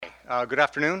Good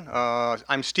afternoon.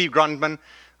 I'm Steve Grundman.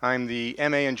 I'm the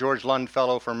MA and George Lund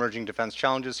Fellow for Emerging Defense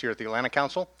Challenges here at the Atlantic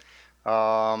Council.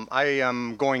 I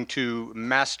am going to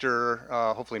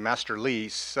hopefully masterly,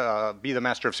 be the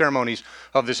master of ceremonies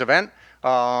of this event,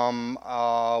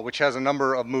 which has a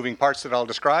number of moving parts that I'll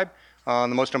describe, the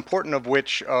most important of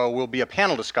which will be a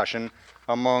panel discussion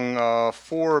among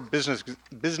four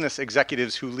business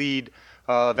executives who lead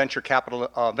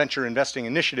venture investing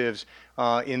initiatives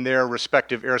in their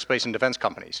respective aerospace and defense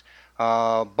companies.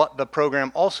 But the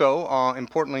program also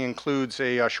importantly includes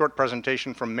a short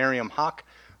presentation from Miriam Hock,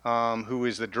 who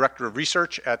is the Director of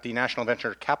Research at the National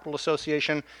Venture Capital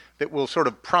Association, that will sort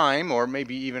of prime, or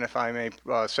maybe even if I may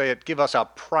say it, give us a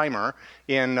primer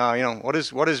in what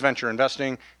is venture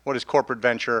investing, what is corporate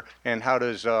venture, and how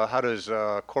does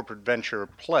corporate venture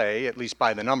play, at least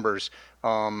by the numbers,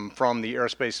 from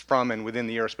and within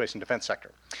the aerospace and defense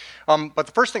sector. But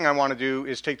the first thing I want to do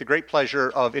is take the great pleasure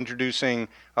of introducing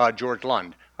George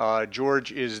Lund.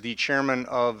 George is the chairman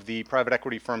of the private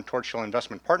equity firm Torch Hill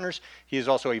Investment Partners. He is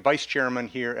also a vice chairman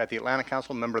here at the Atlantic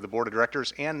Council, member of the board of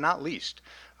directors, and not least,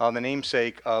 the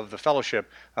namesake of the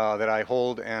fellowship that I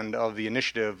hold and of the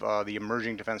initiative, the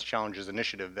Emerging Defense Challenges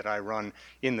Initiative that I run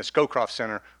in the Scowcroft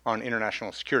Center on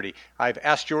International Security. I've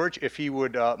asked George if he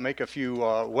would make a few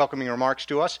welcoming remarks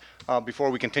to us before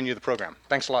we continue the program.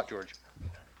 Thanks a lot, George.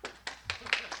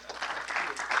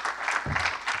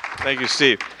 Thank you,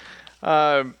 Steve.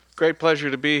 Great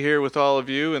pleasure to be here with all of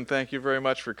you, and thank you very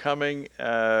much for coming.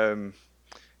 It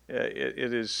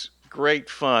is great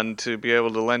fun to be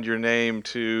able to lend your name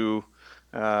to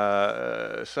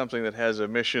something that has a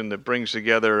mission that brings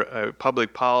together a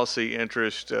public policy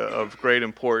interest of great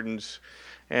importance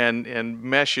and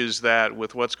meshes that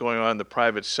with what's going on in the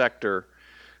private sector.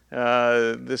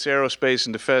 This aerospace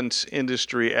and defense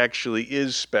industry actually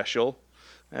is special.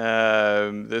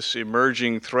 This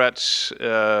emerging threats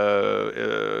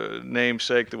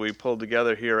namesake that we pulled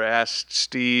together here asked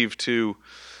Steve to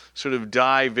sort of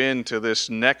dive into this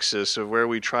nexus of where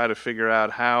we try to figure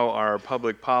out how our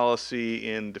public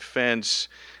policy in defense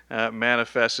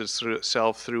manifests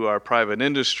itself through our private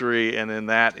industry, and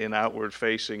in outward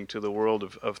facing to the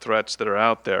world of threats that are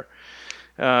out there.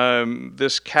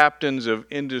 This Captains of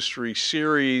Industry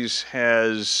series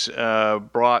has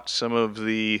brought some of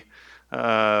the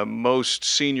most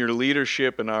senior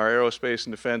leadership in our aerospace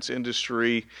and defense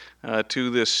industry to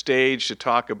this stage to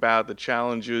talk about the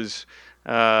challenges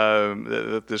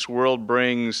that this world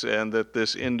brings and that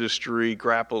this industry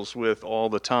grapples with all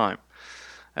the time.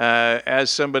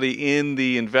 As somebody in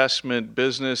the investment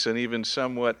business and even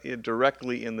somewhat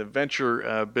directly in the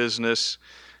venture business,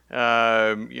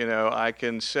 I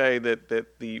can say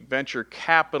that the venture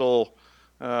capital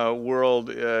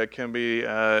world can be,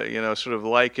 sort of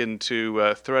likened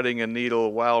to threading a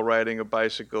needle while riding a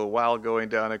bicycle while going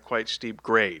down a quite steep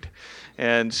grade.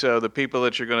 And so the people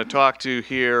that you're going to talk to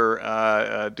here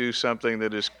do something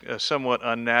that is a somewhat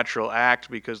unnatural act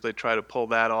because they try to pull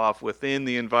that off within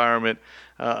the environment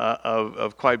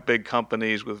of quite big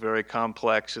companies with very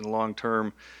complex and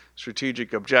long-term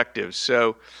strategic objectives.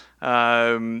 So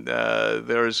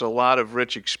there's a lot of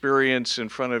rich experience in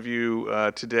front of you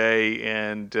today,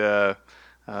 and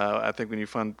I think when you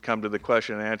come to the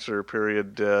question and answer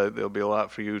period, there'll be a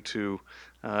lot for you to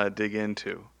dig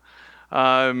into.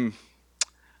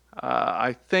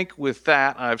 I think with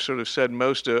that, I've sort of said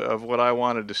most of what I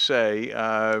wanted to say.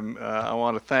 I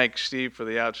want to thank Steve for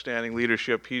the outstanding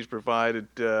leadership he's provided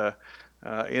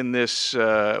in this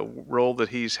role that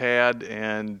he's had,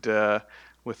 and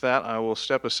with that, I will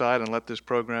step aside and let this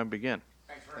program begin.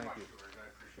 Thanks very much, George. I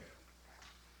appreciate it.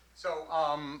 So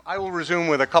I will resume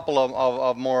with a couple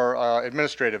of more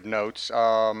administrative notes.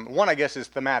 One, I guess, is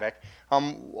thematic.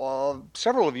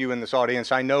 Several of you in this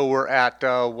audience I know were at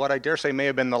what I dare say may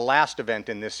have been the last event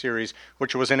in this series,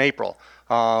 which was in April,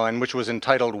 and which was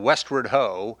entitled Westward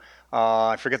Ho.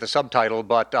 I forget the subtitle,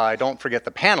 but I don't forget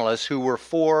the panelists, who were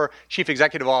four chief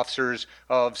executive officers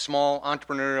of small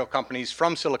entrepreneurial companies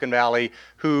from Silicon Valley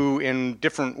who in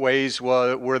different ways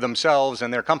were themselves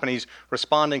and their companies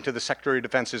responding to the Secretary of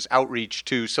Defense's outreach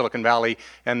to Silicon Valley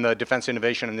and the Defense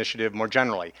Innovation Initiative more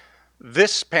generally.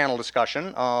 This panel discussion,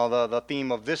 the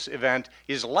theme of this event,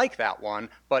 is like that one,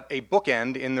 but a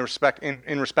bookend in respect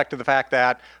to the fact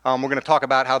that we're going to talk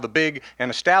about how the big and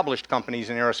established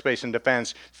companies in aerospace and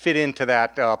defense fit into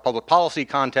that public policy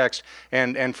context,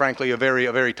 and frankly, a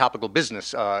very topical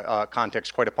business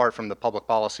context, quite apart from the public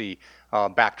policy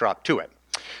backdrop to it.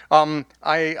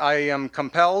 I am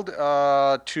compelled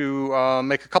to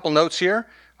make a couple notes here.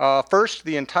 First,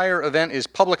 the entire event is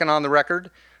public and on the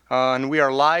record. And we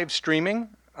are live streaming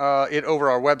it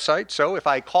over our website. So if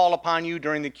I call upon you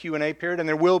during the Q&A period, and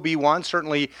there will be one,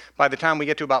 certainly by the time we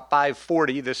get to about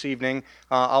 5:40 this evening,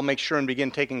 I'll make sure and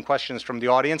begin taking questions from the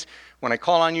audience. When I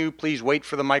call on you, please wait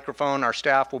for the microphone. Our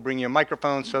staff will bring you a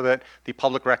microphone so that the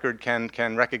public record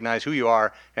can recognize who you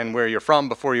are and where you're from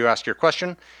before you ask your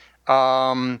question.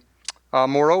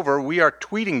 Moreover, we are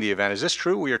tweeting the event. Is this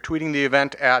true? We are tweeting the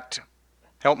event at,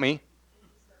 help me,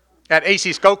 at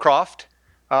AC Scowcroft.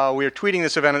 We are tweeting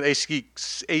this event at AC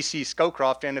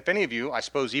Scowcroft, and if any of you, I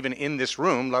suppose even in this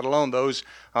room, let alone those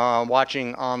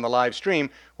watching on the live stream,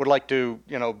 would like to,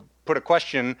 put a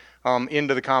question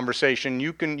into the conversation,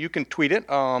 you can tweet it.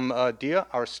 Dia,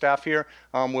 our staff here,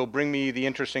 will bring me the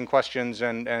interesting questions,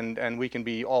 and we can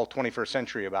be all 21st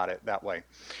century about it that way.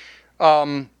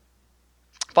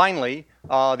 Finally,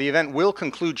 the event will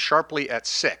conclude sharply at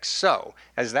 6. So,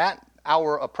 as that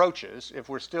hour approaches, if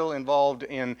we're still involved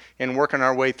in working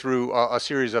our way through a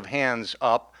series of hands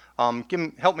up,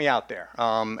 help me out there,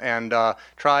 and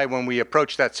try when we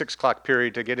approach that 6 o'clock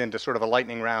period to get into sort of a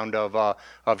lightning round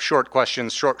of short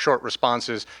questions, short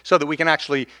responses, so that we can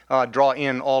actually draw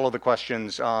in all of the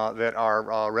questions that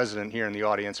are resident here in the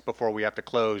audience before we have to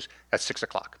close at 6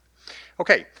 o'clock.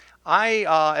 Okay.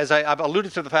 As I've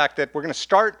alluded to the fact that we're going to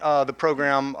start the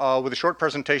program with a short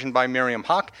presentation by Miriam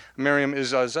Hawk. Miriam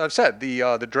is, as I've said,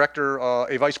 the director,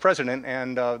 a vice president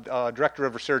and director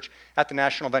of research at the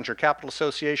National Venture Capital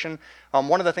Association.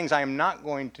 One of the things I am not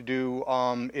going to do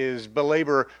is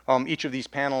belabor each of these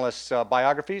panelists'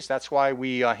 biographies. That's why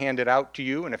we handed out to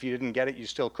you, and if you didn't get it, you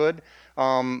still could,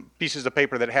 pieces of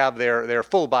paper that have their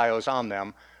full bios on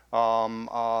them.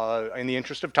 In the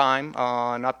interest of time,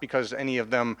 not because any of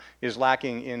them is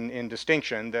lacking in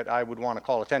distinction that I would want to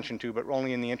call attention to, but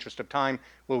only in the interest of time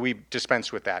will we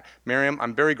dispense with that. Miriam,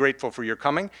 I'm very grateful for your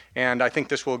coming, and I think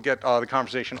this will get the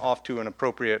conversation off to an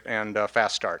appropriate and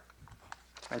fast start.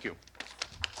 Thank you.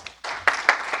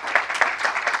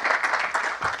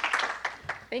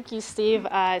 Thank you, Steve.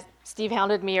 Steve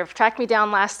hounded me or tracked me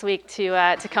down last week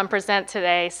to come present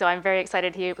today, so I'm very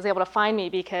excited he was able to find me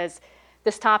because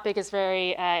this topic is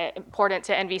very important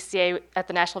to NVCA at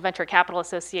the National Venture Capital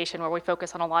Association, where we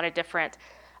focus on a lot of different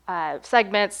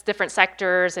segments, different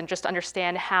sectors, and just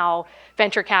understand how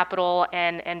venture capital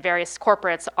and various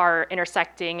corporates are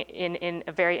intersecting in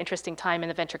a very interesting time in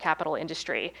the venture capital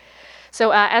industry.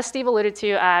 So as Steve alluded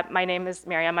to, my name is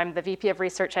Miriam. I'm the VP of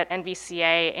Research at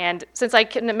NVCA, and since I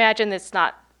can imagine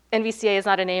NVCA is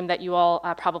not a name that you all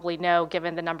probably know,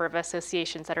 given the number of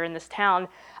associations that are in this town.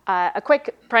 A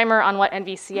quick primer on what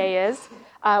NVCA is.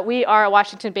 We are a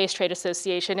Washington-based trade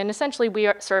association, and essentially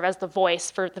we serve as the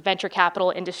voice for the venture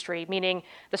capital industry, meaning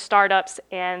the startups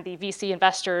and the VC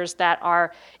investors that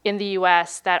are in the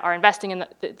US that are investing in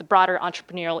the broader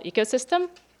entrepreneurial ecosystem.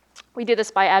 We do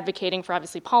this by advocating for,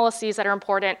 obviously, policies that are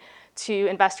important to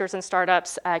investors and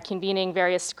startups, convening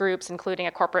various groups, including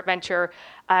a corporate venture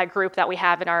group that we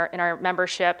have in our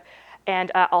membership, and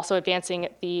also advancing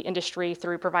the industry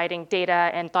through providing data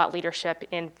and thought leadership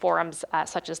in forums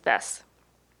such as this.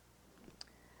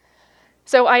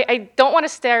 So I don't want to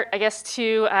start, I guess,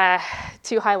 too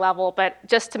high level, but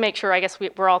just to make sure, I guess,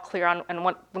 we're all clear on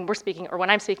when we're speaking, or when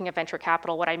I'm speaking of venture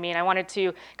capital, what I mean. I wanted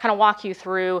to kind of walk you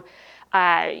through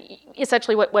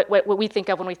essentially what we think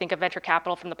of when we think of venture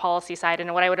capital from the policy side,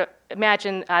 and what I would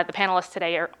imagine the panelists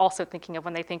today are also thinking of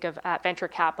when they think of venture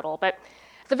capital. But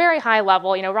at the very high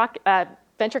level,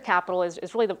 venture capital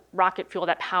is really the rocket fuel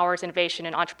that powers innovation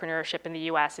and entrepreneurship in the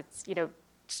U.S. It's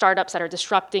startups that are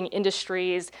disrupting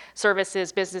industries,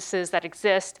 services, businesses that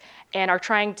exist, and are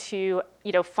trying to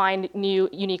find new,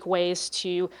 unique ways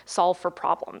to solve for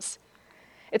problems.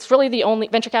 It's really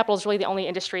venture capital is really the only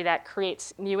industry that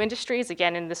creates new industries,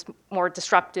 again, in this more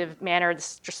disruptive manner,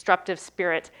 this disruptive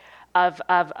spirit of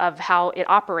how it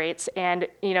operates. And,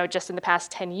 just in the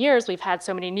past 10 years, we've had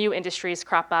so many new industries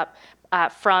crop up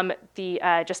from the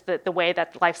way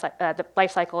that the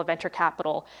life cycle of venture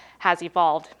capital has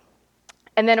evolved.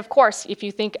 And then, of course, if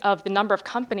you think of the number of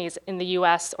companies in the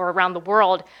U.S. or around the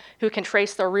world who can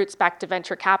trace their roots back to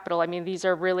venture capital, I mean, these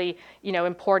are really,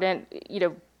 important,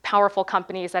 powerful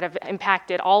companies that have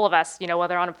impacted all of us,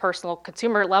 whether on a personal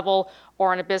consumer level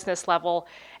or on a business level,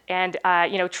 and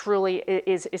truly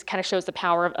is kind of shows the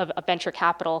power of venture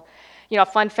capital. A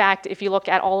fun fact: if you look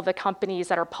at all of the companies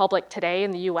that are public today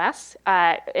in the U.S.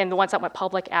 And the ones that went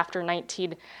public after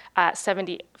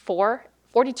 1974,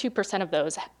 42% of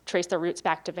those trace their roots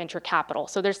back to venture capital.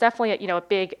 So there's definitely a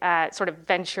big sort of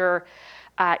venture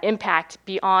impact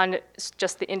beyond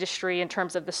just the industry in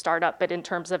terms of the startup, but in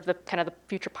terms of the kind of the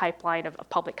future pipeline of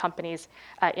public companies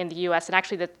in the U.S. And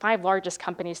actually, the 5 largest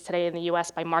companies today in the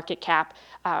U.S. by market cap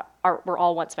were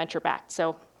all once venture backed.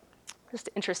 So Just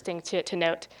interesting to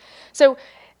note. So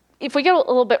if we dive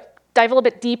a little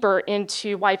bit deeper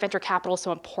into why venture capital is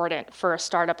so important for a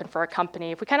startup and for a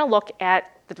company, if we kind of look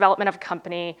at the development of a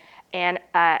company and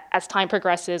as time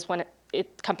progresses, when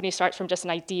company starts from just an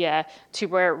idea to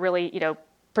where it really,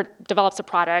 develops a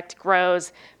product,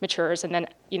 grows, matures, and then,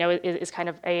 is kind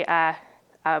of a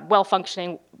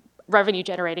well-functioning,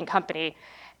 revenue-generating company.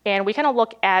 And we kind of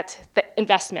look at the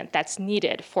investment that's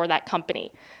needed for that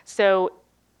company. So,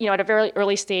 at a very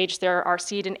early stage, there are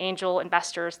seed and angel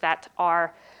investors that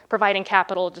are providing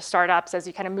capital to startups. As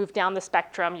you kind of move down the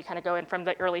spectrum, you kind of go in from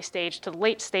the early stage to the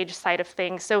late stage side of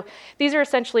things. So these are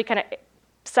essentially kind of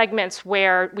segments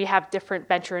where we have different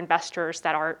venture investors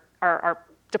that are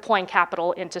deploying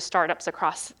capital into startups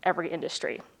across every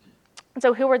industry. And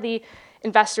so who are the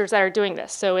investors that are doing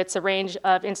this? So it's a range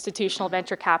of institutional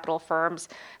venture capital firms,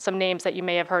 some names that you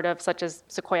may have heard of, such as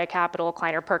Sequoia Capital,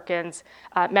 Kleiner Perkins,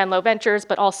 Menlo Ventures,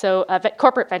 but also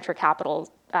corporate venture capital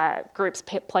groups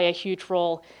play a huge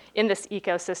role in this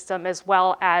ecosystem, as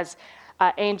well as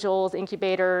angels,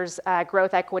 incubators,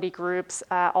 growth equity groups,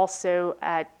 also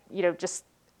just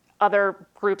other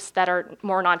groups that are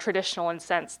more non-traditional in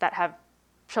sense that have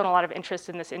shown a lot of interest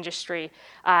in this industry.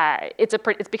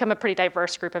 It's become a pretty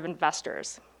diverse group of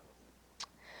investors.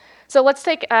 So let's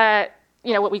take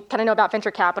what we kind of know about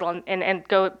venture capital and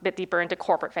go a bit deeper into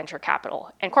corporate venture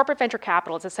capital. And corporate venture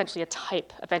capital is essentially a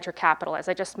type of venture capital. As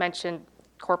I just mentioned,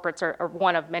 corporates are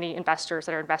one of many investors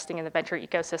that are investing in the venture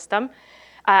ecosystem.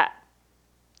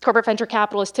 Corporate venture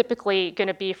capital is typically going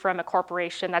to be from a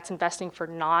corporation that's investing for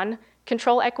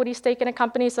non-control equity stake in a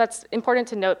company. So that's important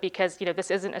to note because this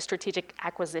isn't a strategic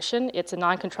acquisition. It's a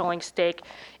non-controlling stake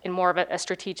in more of a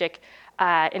strategic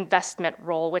investment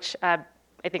role, which I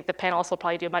think the panelists will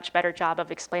probably do a much better job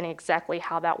of explaining exactly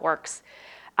how that works.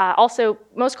 Also,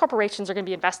 most corporations are going to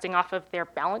be investing off of their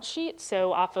balance sheet,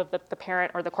 so off of the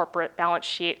parent or the corporate balance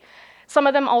sheet. Some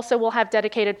of them also will have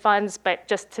dedicated funds, but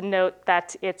just to note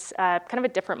that it's kind of a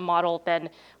different model than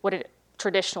what a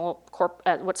traditional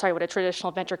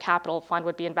venture capital fund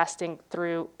would be investing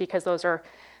through, because those are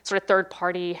sort of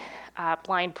third-party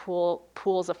blind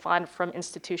pools of fund from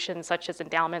institutions such as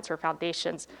endowments or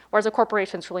foundations, whereas a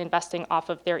corporation is really investing off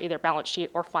of their either balance sheet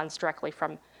or funds directly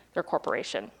from their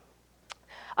corporation.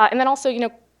 And then also,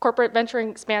 corporate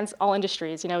venturing spans all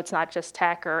industries. It's not just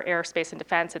tech or aerospace and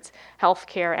defense. It's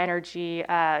healthcare, energy,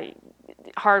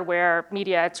 hardware,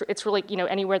 media. It's really,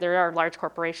 anywhere there are large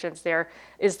corporations, there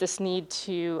is this need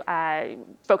to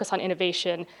focus on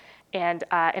innovation and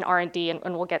R&D,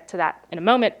 and we'll get to that in a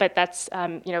moment. But that's,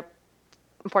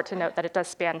 important to note that it does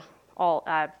span all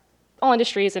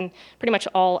industries and pretty much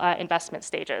all investment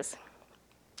stages.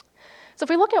 So if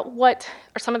we look at what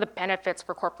are some of the benefits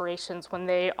for corporations when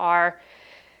they are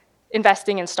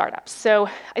investing in startups. So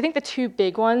I think the two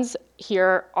big ones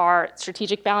here are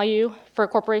strategic value for a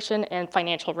corporation and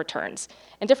financial returns.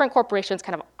 And different corporations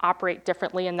kind of operate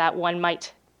differently in that one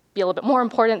might be a little bit more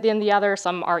important than the other.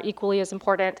 Some are equally as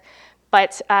important.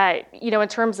 But in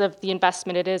terms of the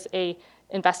investment, it is a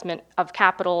investment of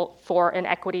capital for an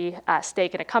equity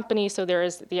stake in a company. So there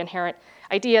is the inherent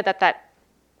idea that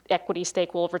equity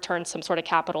stake will return some sort of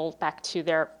capital back to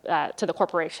the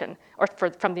corporation or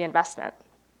from the investment.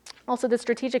 Also, the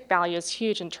strategic value is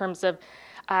huge in terms of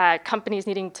companies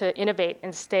needing to innovate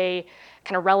and stay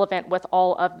kind of relevant with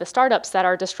all of the startups that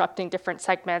are disrupting different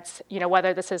segments,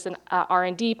 whether this is an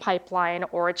R&D pipeline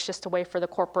or it's just a way for the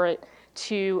corporate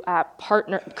to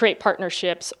create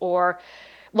partnerships or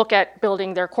look at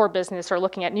building their core business or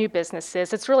looking at new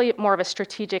businesses. It's really more of a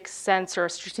strategic sense or a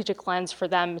strategic lens for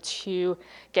them to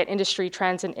get industry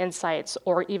trends and insights,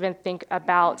 or even think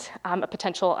about a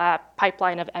potential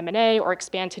pipeline of M&A or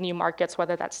expand to new markets,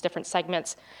 whether that's different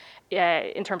segments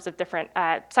in terms of different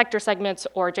sector segments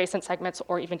or adjacent segments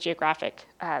or even geographic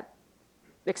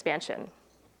expansion.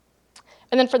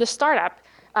 And then for the startup,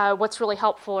 what's really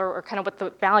helpful or kind of what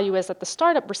the value is that the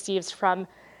startup receives from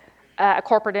a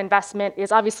corporate investment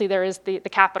is obviously there is the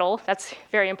capital. That's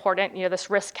very important,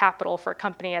 this risk capital for a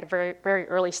company at a very, very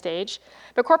early stage.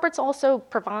 But corporates also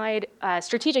provide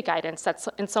strategic guidance that's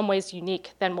in some ways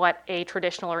unique than what a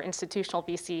traditional or institutional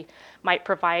VC might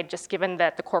provide, just given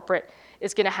that the corporate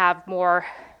is going to have more,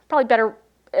 probably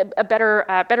be a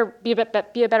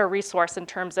better resource in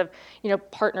terms of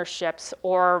partnerships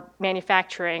or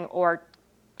manufacturing or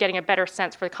getting a better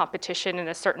sense for the competition in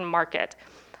a certain market.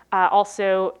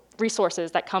 Also,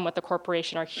 resources that come with the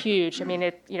corporation are huge. I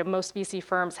mean, most VC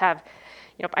firms have,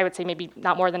 I would say maybe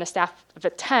not more than a staff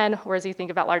of 10, whereas you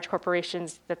think about large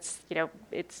corporations, that's,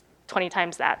 it's 20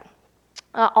 times that.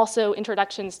 Also,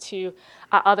 introductions to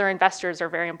other investors are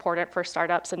very important for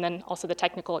startups, and then also the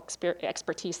technical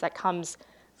expertise that comes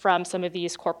from some of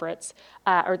these corporates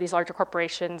or these larger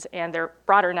corporations and their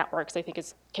broader networks, I think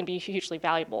can be hugely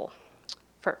valuable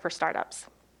for startups.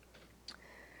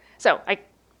 So I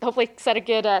hopefully set a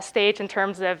good stage in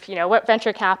terms of what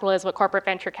venture capital is, what corporate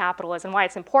venture capital is, and why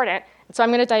it's important. And so I'm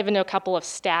going to dive into a couple of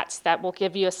stats that will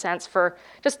give you a sense for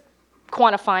just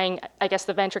quantifying, I guess,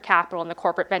 the venture capital and the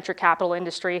corporate venture capital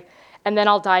industry. And then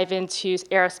I'll dive into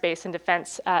aerospace and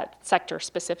defense sector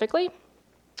specifically.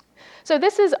 So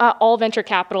this is all venture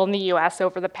capital in the US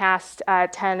over the past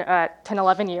 10,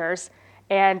 11 years.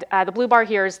 And the blue bar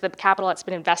here is the capital that's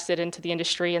been invested into the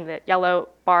industry, and the yellow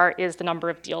bar is the number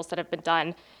of deals that have been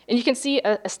done. And you can see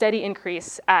a steady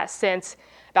increase since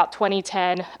about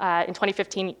 2010. In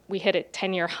 2015, we hit a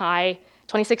 10-year high.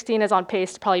 2016 is on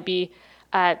pace to probably be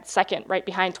second, right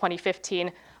behind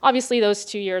 2015. Obviously, those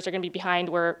 2 years are going to be behind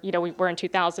where we were in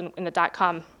 2000 in the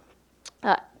dot-com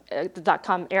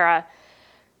era.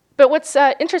 But what's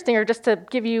interesting, or just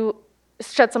to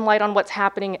shed some light on what's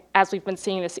happening as we've been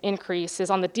seeing this increase,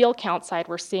 is on the deal count side,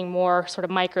 we're seeing more sort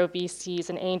of micro VCs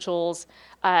and angels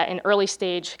and early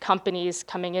stage companies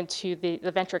coming into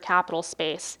the venture capital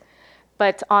space.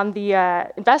 But on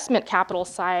the investment capital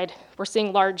side, we're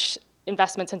seeing large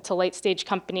investments into late stage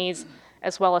companies,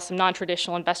 as well as some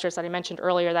non-traditional investors that I mentioned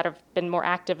earlier that have been more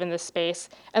active in this space.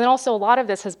 And then also a lot of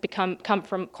this has come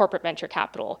from corporate venture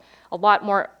capital. A lot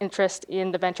more interest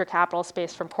in the venture capital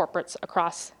space from corporates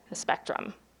across the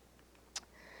spectrum.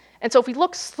 And so if we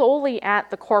look solely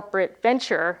at the corporate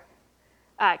venture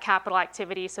capital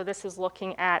activity, so this is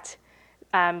looking at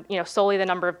solely the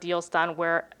number of deals done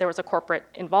where there was a corporate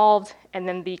involved, and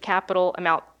then the capital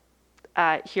amount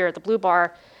here, the blue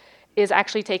bar, is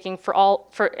actually taking for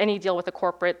any deal with a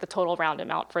corporate, the total round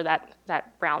amount for that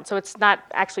round. So it's not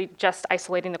actually just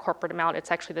isolating the corporate amount, it's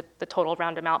actually the total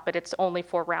round amount, but it's only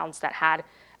for rounds that had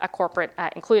a corporate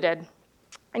included.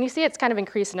 And you see it's kind of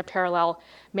increased in a parallel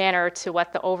manner to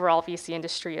what the overall VC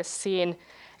industry has seen.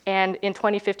 And in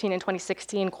 2015 and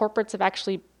 2016, corporates have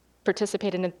actually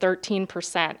participated in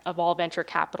 13% of all venture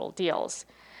capital deals.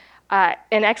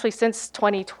 And actually, since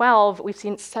 2012, we've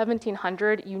seen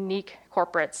 1,700 unique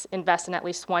corporates invest in at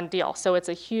least one deal. So it's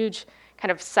a huge kind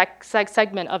of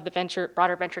segment of the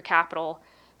broader venture capital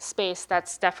space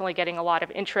that's definitely getting a lot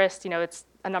of interest. It's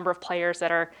a number of players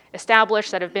that are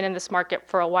established, that have been in this market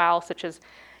for a while, such as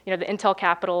the Intel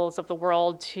Capitals of the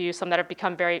world, to some that have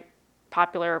become very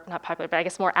popular, not popular, but I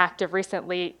guess more active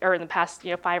recently, or in the past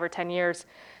 5 or 10 years.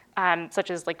 Such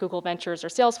as like Google Ventures or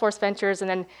Salesforce Ventures. And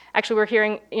then actually we're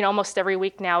hearing almost every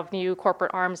week now of new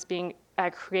corporate arms being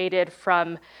created,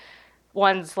 from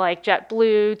ones like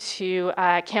JetBlue to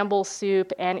Campbell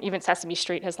Soup, and even Sesame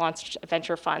Street has launched a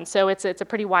venture fund. So it's a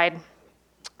pretty wide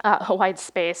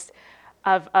space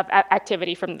of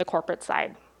activity from the corporate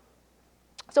side.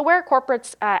 So where are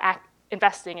corporates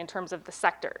investing in terms of the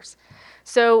sectors?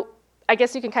 So I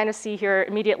guess you can kind of see here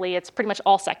immediately it's pretty much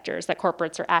all sectors that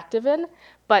corporates are active in,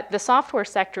 but the software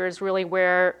sector is really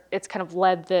where it's kind of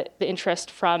led the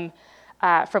interest from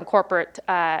corporate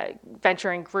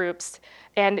venturing groups.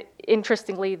 And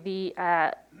interestingly, the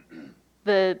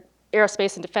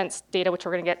aerospace and defense data, which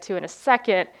we're going to get to in a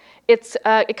second, it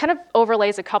kind of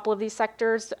overlays a couple of these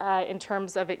sectors in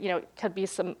terms of it could be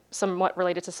somewhat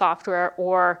related to software,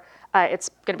 or it's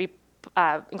going to be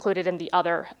included in the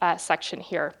other section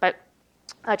here. But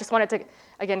I just wanted to,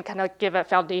 again, kind of give a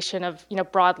foundation of,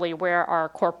 broadly where are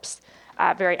corps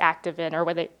very active in, or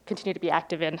where they continue to be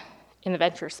active in the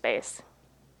venture space.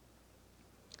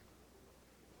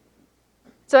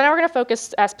 So now we're going to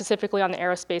focus specifically on the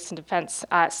aerospace and defense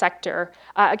sector.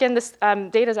 Again, this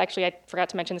data is actually, I forgot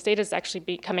to mention, this data is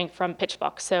actually coming from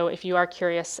PitchBook. So if you are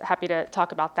curious, happy to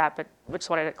talk about that, but we just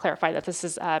wanted to clarify that this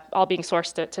is all being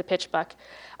sourced to PitchBook.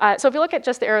 So if you look at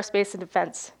just the aerospace and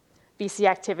defense VC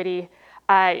activity,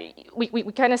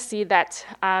 we kind of see that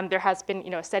there has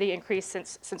been a steady increase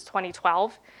since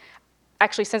 2012.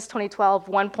 Actually, since 2012,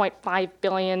 $1.5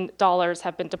 billion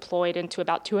have been deployed into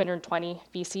about 220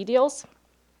 VC deals.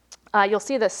 You'll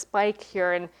see the spike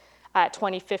here in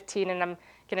 2015, and I'm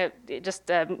going to just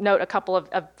note a couple of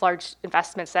large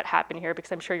investments that happened here,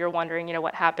 because I'm sure you're wondering,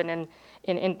 what happened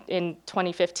in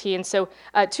 2015. So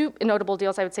two notable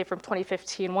deals, I would say, from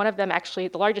 2015. One of them, actually,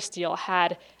 the largest deal,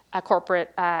 had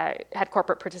corporate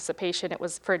participation. It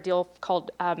was for a deal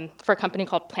for a company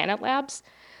called Planet Labs.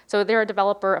 So they're a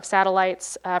developer of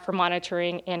satellites for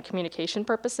monitoring and communication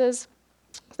purposes.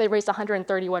 So they raised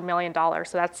 $131 million.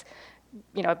 So that's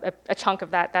a chunk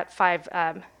of that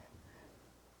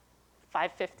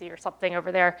 550 or something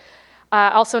over there.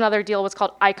 Also, another deal was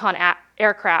called Icon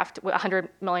aircraft with $100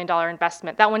 million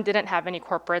investment. That one didn't have any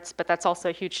corporates, but that's also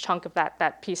a huge chunk of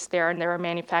that piece there, and they're a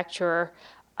manufacturer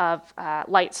of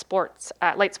light sport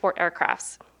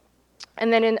aircrafts.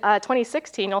 And then in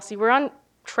 2016, you'll see we're on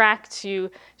track to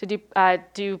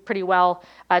do pretty well.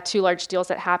 Two large deals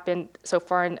that happened so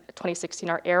far in 2016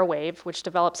 are Airwave, which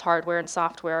develops hardware and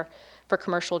software for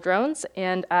commercial drones,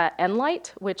 and Enlight,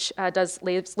 which does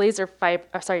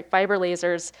fiber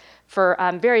lasers for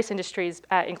various industries,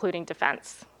 including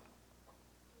defense.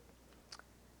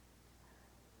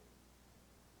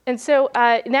 And so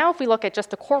now if we look at just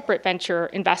the corporate venture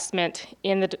investment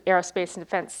in the aerospace and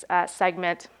defense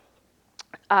segment,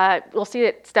 we'll see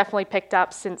it's definitely picked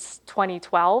up since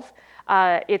 2012.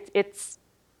 It's,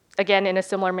 again, in a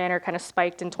similar manner, kind of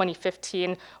spiked in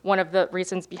 2015. One of the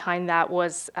reasons behind that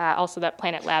was also that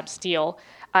Planet Labs deal.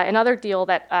 Another deal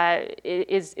that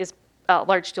is a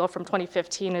large deal from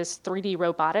 2015 is 3D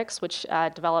Robotics, which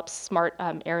develops smart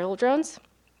aerial drones.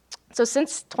 So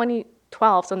since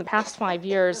 2012, so in the past 5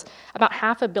 years, about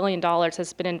 $500 million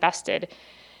has been invested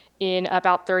in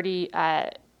about 30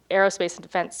 aerospace and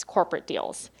defense corporate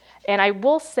deals. And I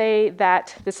will say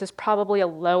that this is probably a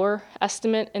lower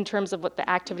estimate in terms of what the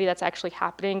activity that's actually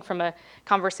happening. From a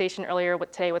conversation earlier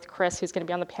today with Chris, who's going to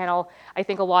be on the panel, I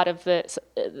think a lot of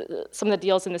some of the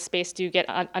deals in the space do get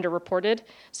underreported.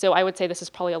 So I would say this is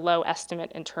probably a low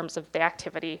estimate in terms of the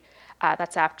activity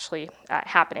that's actually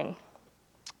happening.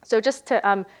 So just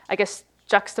to, I guess,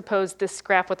 juxtapose this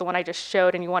graph with the one I just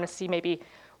showed, and you want to see maybe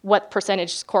what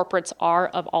percentage corporates are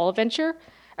of all of venture.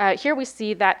 Here we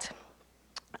see that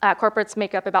corporates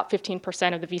make up about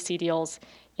 15% of the VC deals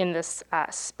in this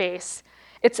space.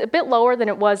 It's a bit lower than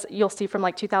it was, you'll see, from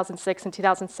like 2006 and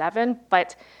 2007,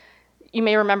 but you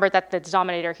may remember that the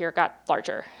denominator here got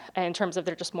larger in terms of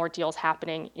there are just more deals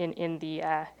happening in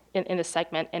this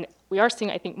segment. And we are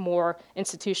seeing, I think, more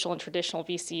institutional and traditional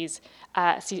VCs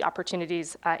see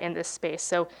opportunities in this space.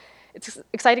 So it's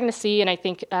exciting to see, and I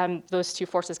think those two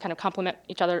forces kind of complement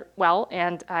each other well,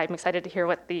 and I'm excited to hear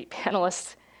what the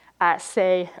panelists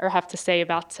say or have to say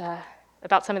about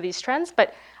some of these trends.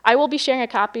 But I will be sharing a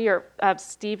copy, or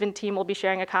Steve and team will be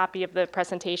sharing a copy of the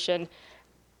presentation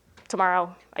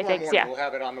tomorrow, I think. Yeah. We'll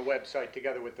have it on the website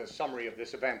together with the summary of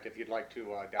this event if you'd like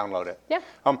to download it. Yeah.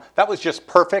 That was just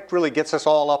perfect, really gets us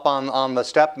all up on the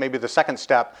step, maybe the second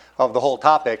step of the whole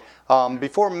topic.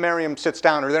 Before Miriam sits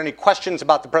down, are there any questions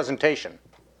about the presentation?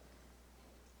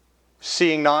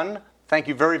 Seeing none, thank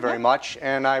you very, very much.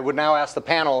 And I would now ask the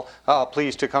panel,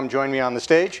 please, to come join me on the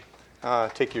stage.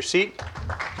 Take your seat.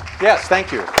 Yes,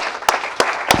 thank you.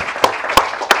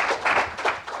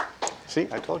 See,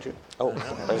 I told you. Oh,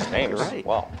 those names. Right.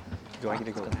 Wow. Do I get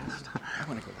to go last? I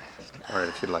want to go last. All right,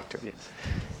 if you'd like to. Yes.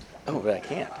 Oh, but I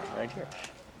can't. Right here.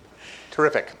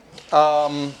 Terrific.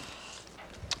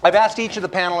 I've asked each of the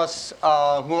panelists,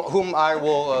 whom I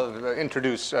will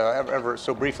introduce ever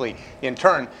so briefly in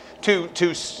turn,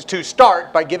 to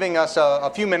start by giving us a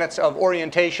few minutes of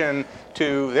orientation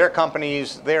to their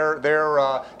companies, their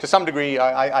to some degree,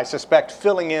 I suspect,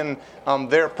 filling in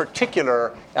their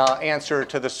particular answer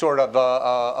to the sort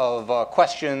of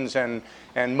questions and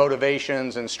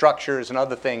motivations and structures and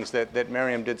other things that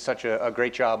Miriam did such a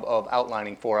great job of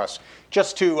outlining for us,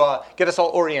 just to get us all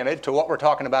oriented to what we're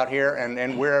talking about here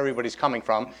and where everybody's coming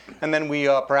from. And then we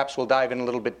perhaps will dive in a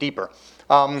little bit deeper.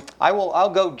 I'll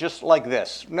go just like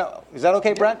this. No, is that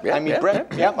okay, Brett? Yeah, I mean, yeah,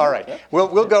 Brett? yeah. All right. Yeah.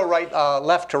 We'll go right,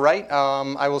 left to right.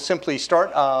 I will simply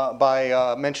start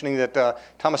by mentioning that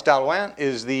Thomas Dallouin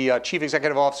is the Chief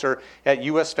Executive Officer at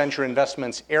U.S. Venture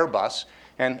Investments Airbus.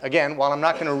 And again, while I'm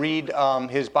not going to read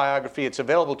his biography, it's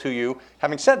available to you.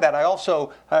 Having said that, I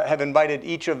also have invited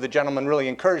each of the gentlemen, really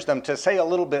encouraged them to say a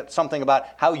little bit something about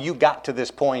how you got to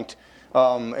this point,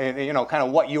 kind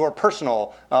of what your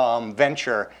personal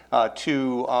venture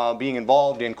to being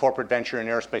involved in corporate venture in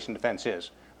aerospace and defense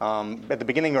is. At the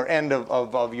beginning or end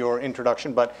of your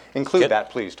introduction, but include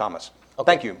that, please, Thomas.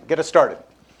 Okay. Thank you. Get us started.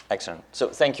 Excellent. So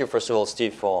thank you, first of all,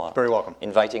 Steve, for Very welcome.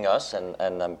 inviting us, and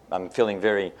I'm feeling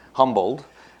very humbled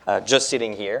just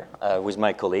sitting here with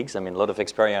my colleagues. I mean, a lot of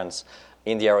experience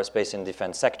in the aerospace and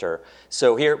defense sector.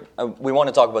 So here, we want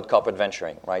to talk about corporate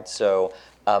venturing, right? So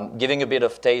giving a bit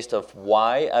of taste of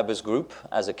why Airbus Group,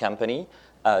 as a company,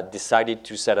 decided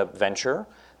to set up venture.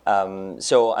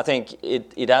 So I think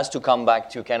it has to come back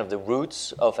to kind of the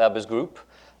roots of Airbus Group.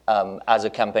 As a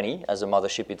company, as a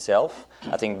mothership itself.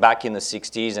 I think back in the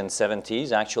 60s and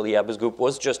 70s, actually, Airbus Group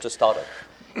was just a startup.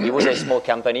 It was a small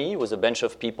company, it was a bunch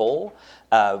of people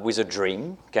with a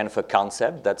dream, kind of a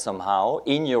concept that somehow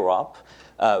in Europe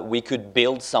we could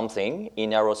build something in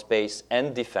aerospace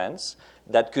and defense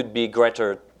that could be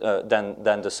greater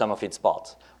than the sum of its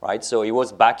parts, right? So it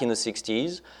was back in the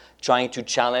 60s, trying to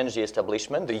challenge the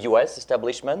establishment, the U.S.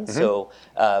 establishment, so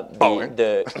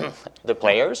the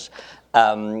players,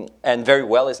 and very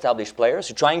well-established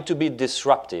players, trying to be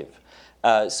disruptive.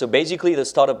 So basically, the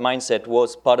startup mindset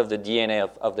was part of the DNA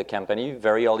of the company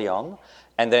very early on.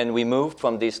 And then we moved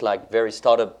from this like very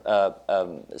startup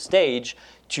stage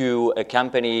to a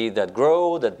company that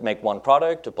grow, that make one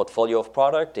product, a portfolio of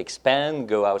product, expand,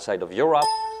 go outside of Europe,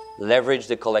 leverage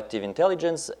the collective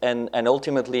intelligence, and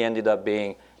ultimately ended up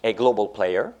being a global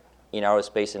player in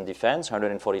aerospace and defense,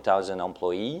 140,000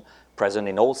 employees, present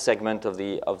in all segments of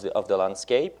the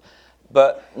landscape,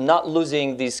 but not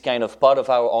losing this kind of part of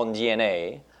our own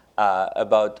DNA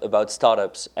about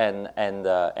startups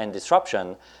and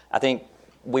disruption. I think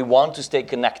we want to stay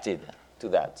connected to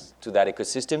that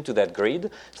ecosystem, to that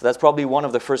grid. So that's probably one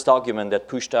of the first arguments that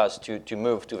pushed us to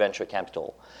move to venture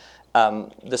capital.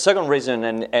 The second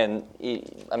reason,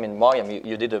 I mean, Mariam,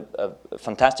 you did a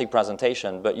fantastic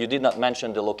presentation, but you did not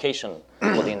mention the location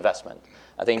for the investment.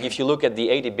 I think if you look at the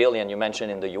 80 billion you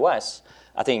mentioned in the US,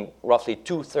 I think roughly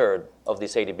 2/3 of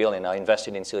this 80 billion are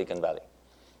invested in Silicon Valley.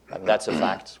 And that's a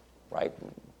fact, right?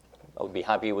 I would be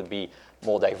happy it would be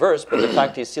more diverse, but the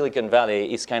fact is Silicon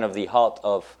Valley is kind of the heart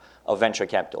of venture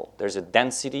capital. There's a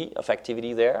density of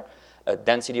activity there, a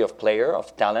density of player,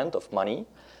 of talent, of money.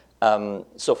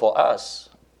 So for us,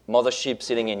 mothership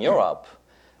sitting in Europe,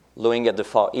 looking at the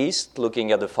Far East,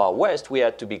 looking at the Far West, we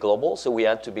had to be global, so we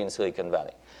had to be in Silicon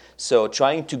Valley. So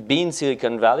trying to be in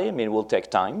Silicon Valley, I mean, will take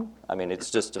time. I mean,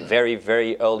 it's just a very,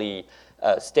 very early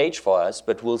stage for us,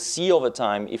 but we'll see over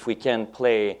time if we can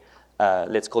play,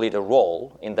 let's call it a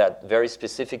role in that very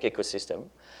specific ecosystem.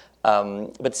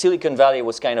 But Silicon Valley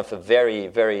was kind of a very,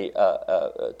 very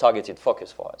targeted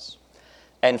focus for us.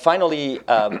 And finally,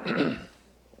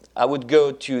 I would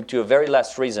go to a very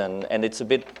last reason, and it's a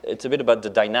bit about the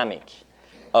dynamic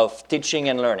of teaching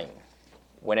and learning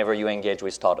whenever you engage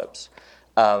with startups.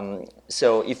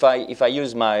 So if I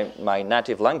use my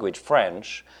native language,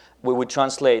 French, we would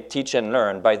translate teach and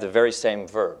learn by the very same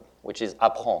verb, which is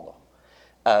apprendre.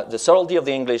 The subtlety of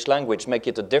the English language make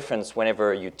it a difference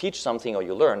whenever you teach something or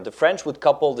you learn. The French would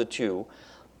couple the two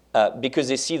because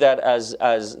they see that as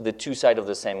the two sides of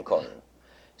the same coin.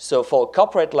 So for a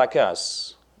corporate like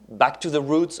us, back to the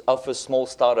roots of a small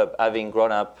startup having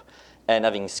grown up and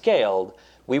having scaled,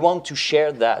 we want to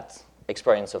share that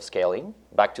experience of scaling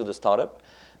back to the startup.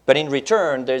 But in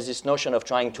return, there's this notion of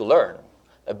trying to learn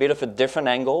a bit of a different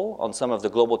angle on some of the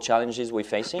global challenges we're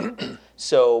facing.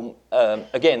 So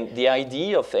again, the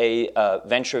idea of a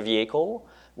venture vehicle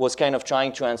was kind of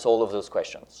trying to answer all of those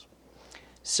questions.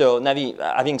 So Navi,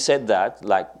 having said that,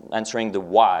 like answering the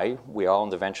why we are on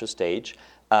the venture stage,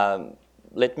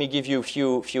 let me give you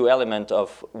a few elements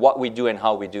of what we do and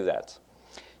how we do that.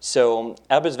 So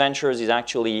Airbus Ventures is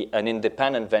actually an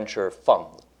independent venture fund.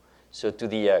 So to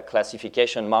the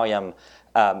classification Mariam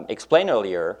explained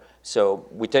earlier, so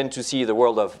we tend to see the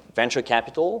world of venture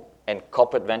capital and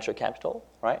corporate venture capital,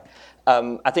 right?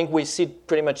 I think we sit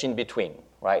pretty much in between,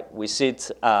 right? We sit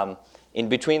in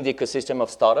between the ecosystem of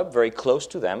startup, very close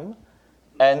to them,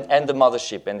 and the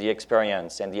mothership and the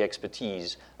experience and the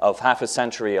expertise of half a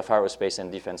century of aerospace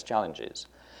and defense challenges.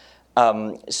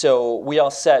 So we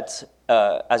are set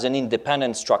as an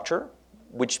independent structure,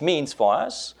 which means for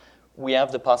us, we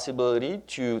have the possibility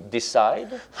to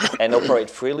decide and operate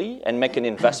freely and make an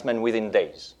investment within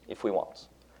days if we want,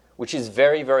 which is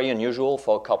very, very unusual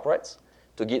for corporates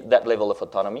to get that level of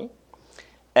autonomy.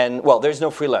 And well, there's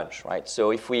no free lunch, right?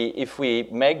 So if we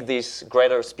make this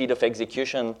greater speed of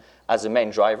execution as a main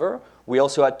driver, we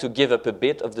also had to give up a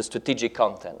bit of the strategic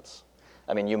content.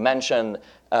 I mean, you mentioned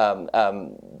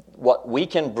what we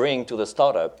can bring to the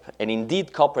startup, and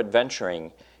indeed corporate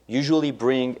venturing usually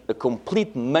bring a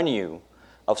complete menu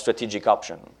of strategic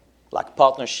options, like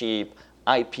partnership,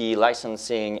 IP,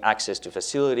 licensing, access to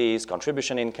facilities,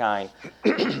 contribution in kind.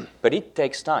 But it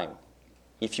takes time.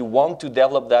 If you want to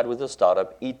develop that with a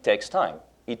startup, it takes time.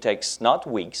 It takes not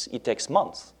weeks, it takes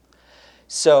months.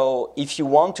 So if you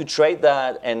want to trade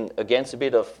that and against a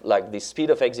bit of like the speed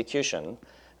of execution,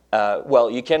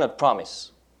 well, you cannot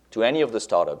promise to any of the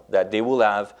startup that they will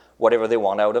have whatever they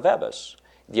want out of Airbus.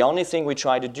 The only thing we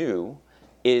try to do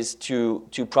is to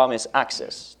promise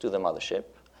access to the mothership,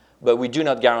 but we do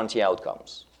not guarantee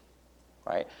outcomes,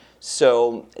 right?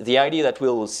 So the idea that we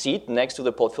will sit next to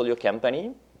the portfolio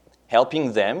company,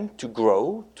 helping them to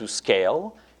grow, to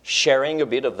scale, sharing a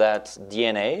bit of that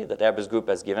DNA that Airbus Group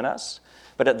has given us,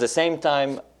 but at the same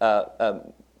time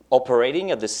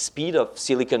operating at the speed of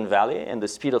Silicon Valley and the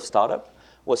speed of startup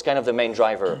was kind of the main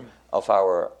driver of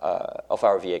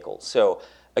our vehicles. So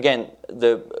again,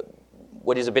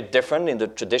 what is a bit different in the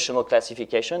traditional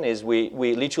classification is we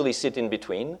literally sit in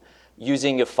between,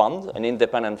 using a fund, an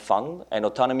independent fund, and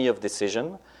autonomy of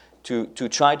decision to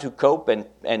try to cope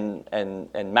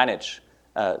and manage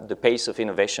the pace of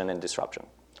innovation and disruption.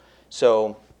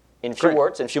 So in few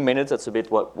words, in few minutes, that's a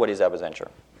bit what is Airbus Venture.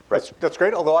 That's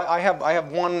great. Although I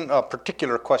have one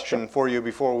particular question for you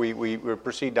before we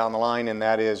proceed down the line, and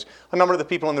that is, a number of the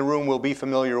people in the room will be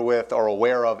familiar with or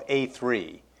aware of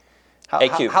A3.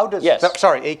 A-Cube. How does, yes.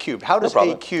 Sorry, A-Cube. How does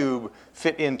problem. A-Cube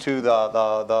fit into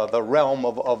the realm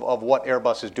of what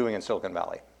Airbus is doing in Silicon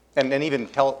Valley? And even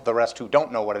tell the rest who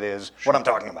don't know what it is, what I'm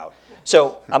talking about.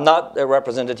 So I'm not a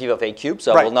representative of A-Cube,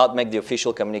 so I Right. will not make the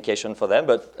official communication for them.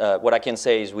 But what I can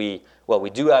say is we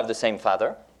do have the same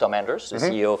father, Tom Anders, the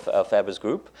CEO of Airbus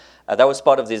Group. That was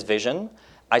part of this vision.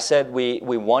 I said we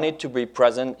wanted to be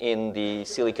present in the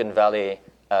Silicon Valley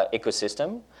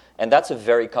ecosystem, and that's a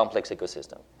very complex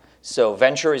ecosystem. So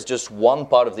venture is just one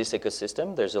part of this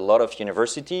ecosystem. There's a lot of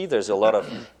university, there's a lot of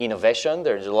innovation,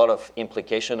 there's a lot of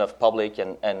implication of public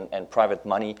and private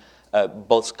money,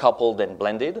 both coupled and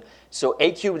blended. So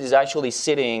A-Cube is actually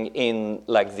sitting in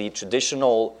like the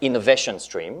traditional innovation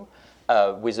stream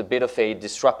with a bit of a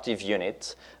disruptive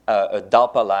unit, a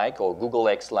DARPA-like or Google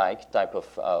X-like type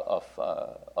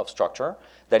of structure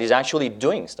that is actually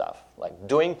doing stuff, like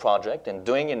doing project and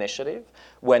doing initiative,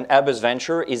 when Airbus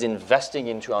Venture is investing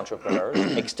into entrepreneurs,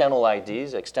 external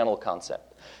ideas, external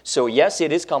concept. So yes,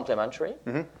 it is complementary.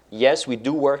 Yes, we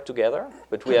do work together,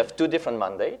 but we have two different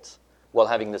mandates while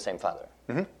having the same father.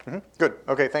 Good.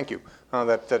 Okay, thank you.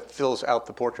 That fills out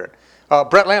the portrait.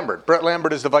 Brett Lambert. Brett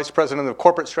Lambert is the Vice President of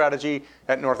Corporate Strategy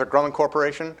at Northrop Grumman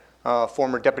Corporation,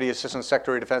 former Deputy Assistant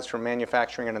Secretary of Defense for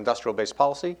Manufacturing and Industrial-Based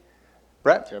Policy.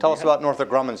 Brett, tell us about Northrop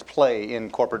Grumman's play in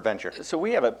corporate venture. So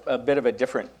we have a bit of a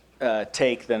different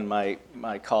take than my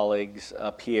colleagues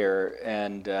up here,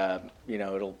 and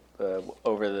it'll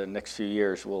over the next few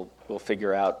years we'll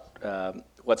figure out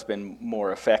what's been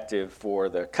more effective for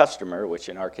the customer, which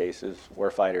in our case is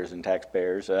warfighters and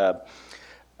taxpayers.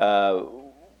 The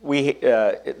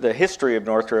history of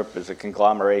Northrop is a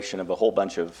conglomeration of a whole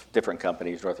bunch of different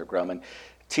companies. Northrop Grumman,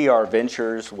 TR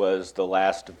Ventures was the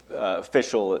last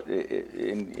official,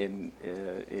 in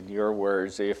your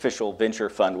words, the official venture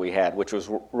fund we had, which was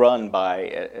run by,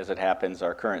 as it happens,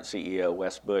 our current CEO,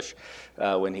 Wes Bush,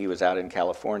 when he was out in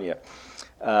California.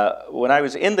 When I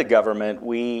was in the government,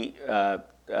 we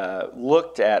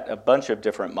looked at a bunch of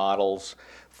different models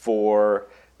for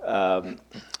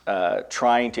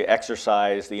trying to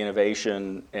exercise the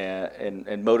innovation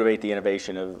and motivate the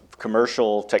innovation of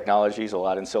commercial technologies, a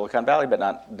lot in Silicon Valley, but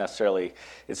not necessarily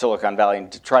in Silicon Valley,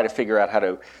 and to try to figure out how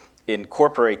to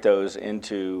incorporate those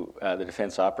into the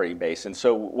defense operating base. And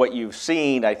so what you've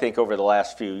seen, I think, over the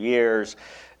last few years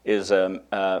is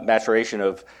a maturation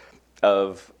of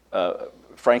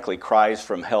frankly, cries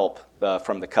from help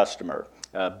from the customer.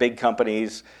 Big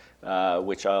companies,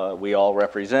 which we all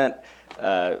represent,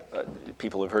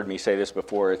 people have heard me say this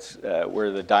before,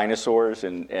 we're the dinosaurs,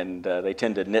 and they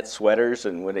tend to knit sweaters,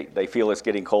 and when they feel it's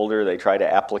getting colder, they try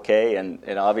to applique,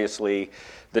 and obviously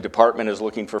the department is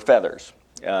looking for feathers.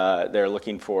 They're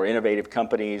looking for innovative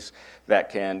companies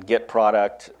that can get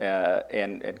product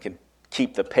and can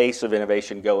keep the pace of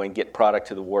innovation going, get product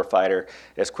to the warfighter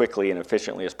as quickly and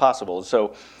efficiently as possible. And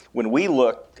so when we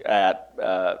look at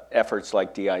efforts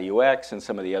like DIUX and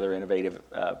some of the other innovative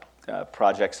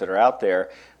projects that are out there,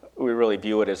 we really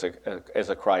view it as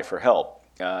a cry for help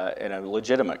and a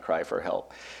legitimate cry for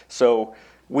help. So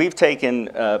we've taken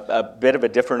a bit of a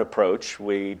different approach.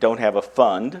 We don't have a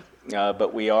fund,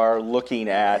 but we are looking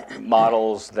at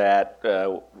models that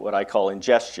what I call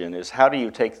ingestion is how do you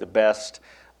take the best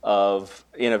of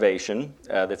innovation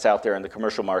that's out there in the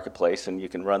commercial marketplace, and you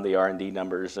can run the R&D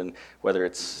numbers, and whether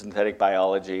it's synthetic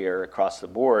biology or across the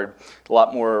board, a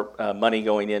lot more money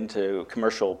going into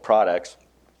commercial products.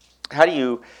 How do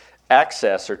you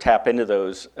access or tap into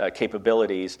those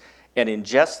capabilities and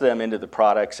ingest them into the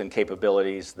products and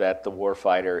capabilities that the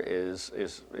warfighter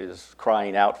is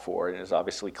crying out for, and is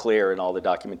obviously clear in all the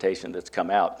documentation that's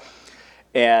come out.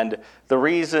 And the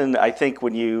reason I think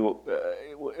when you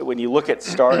look at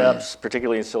startups,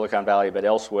 particularly in Silicon Valley, but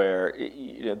elsewhere,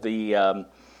 the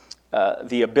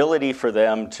ability for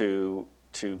them to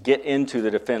get into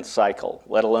the defense cycle,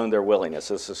 let alone their willingness,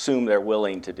 let's assume they're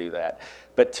willing to do that,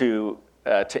 but to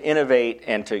innovate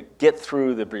and to get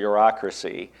through the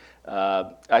bureaucracy,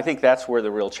 I think that's where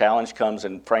the real challenge comes,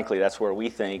 and frankly, that's where we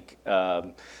think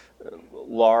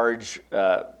large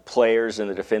players in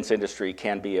the defense industry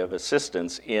can be of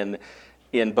assistance in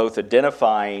in both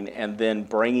identifying and then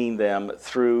bringing them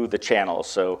through the channels.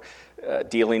 So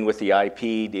dealing with the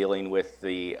IP, dealing with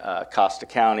the cost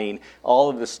accounting, all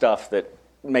of the stuff that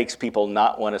makes people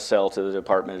not want to sell to the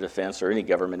Department of Defense or any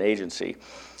government agency.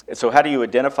 And so how do you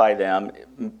identify them,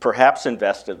 perhaps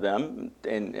invest in them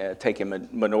and take a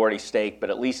minority stake, but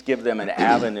at least give them an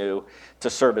avenue to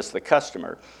service the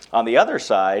customer. On the other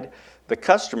side, the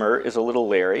customer is a little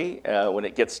leery when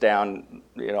it gets down,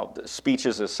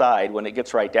 speeches aside, when it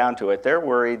gets right down to it, they're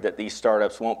worried that these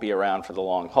startups won't be around for the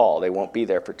long haul. They won't be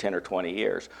there for 10 or 20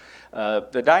 years.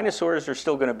 The dinosaurs are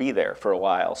still going to be there for a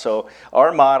while. So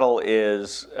our model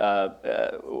is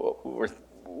we're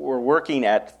working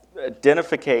at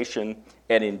identification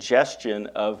and ingestion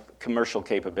of commercial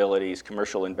capabilities,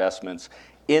 commercial investments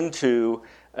into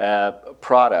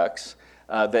products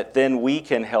that then we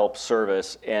can help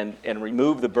service and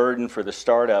remove the burden for the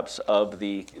startups of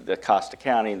the cost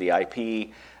accounting, the IP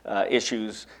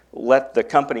issues. Let the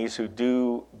companies who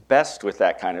do best with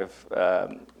that kind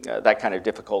of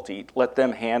difficulty, let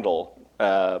them handle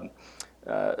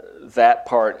that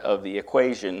part of the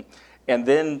equation, and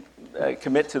then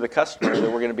commit to the customer that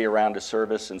we're going to be around to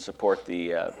service and support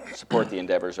the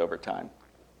endeavors over time.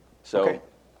 So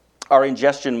our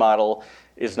ingestion model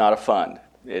is not a fund.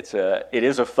 It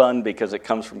is a fund because it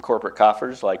comes from corporate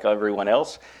coffers like everyone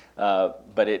else,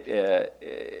 but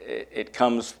it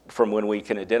comes from when we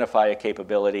can identify a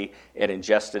capability and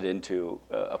ingest it into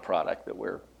a product that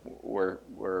we're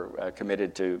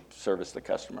committed to service the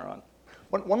customer on.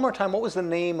 One more time, what was the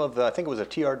name of I think it was a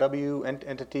TRW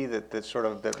entity that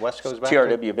West goes back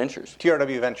TRW to? Ventures.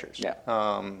 TRW Ventures. Yeah.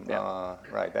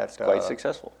 Right. That's quite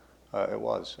successful. It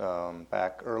was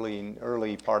back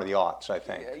early part of the aughts, I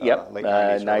think. Yep. Late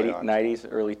 90s, 90s,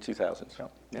 early 2000s.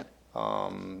 Yep. Yeah.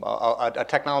 A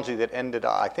technology that ended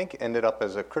up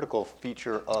as a critical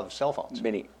feature of cell phones.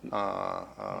 Many.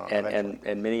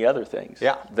 And many other things.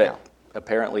 Yeah. That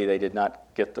apparently they did not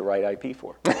get the right IP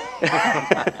for. You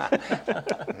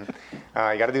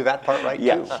got to do that part right,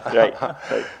 yeah, too. right.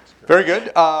 Very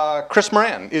good. Chris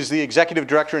Moran is the Executive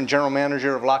Director and General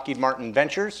Manager of Lockheed Martin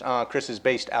Ventures. Chris is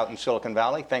based out in Silicon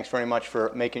Valley. Thanks very much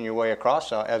for making your way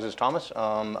across, as is Thomas,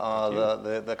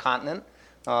 the continent.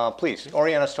 Please,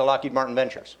 orient us to Lockheed Martin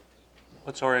Ventures.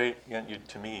 Let's orient you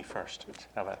to me first.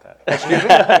 How about that? Excuse me?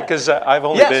 Because I've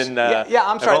only been...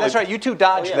 I'm sorry, that's right. You two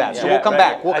dodged that, so we'll come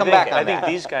back. We'll come back on that. I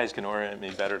think these guys can orient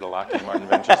me better to Lockheed Martin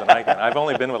Ventures than I can. I've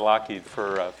only been with Lockheed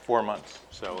for 4 months,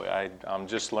 so I'm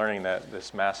just learning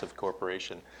this massive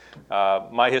corporation.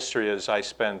 My history is I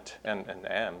spent, and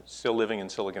am, still living in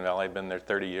Silicon Valley. I've been there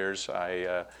 30 years.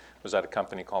 I was at a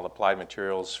company called Applied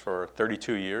Materials for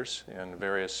 32 years in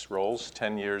various roles,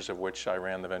 10 years of which I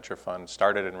ran the venture fund,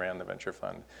 started and ran the venture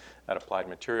fund at Applied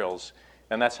Materials.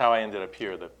 And that's how I ended up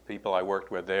here. The people I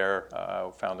worked with there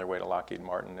found their way to Lockheed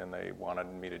Martin, and they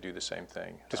wanted me to do the same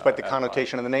thing. Despite the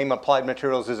connotation of the name, Applied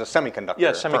Materials is a semiconductor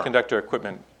semiconductor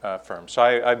equipment firm. So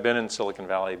I've been in Silicon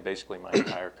Valley basically my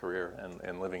entire career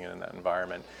and living in that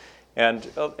environment. And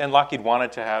Lockheed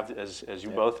wanted to have, as you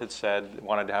both had said,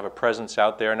 wanted to have a presence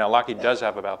out there. Now Lockheed does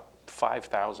have about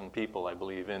 5,000 people, I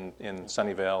believe, in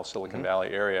Sunnyvale, Silicon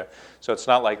Valley area. So it's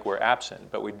not like we're absent,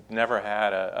 but we never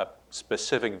had a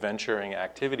specific venturing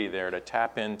activity there to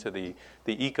tap into the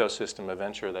ecosystem of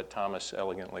venture that Thomas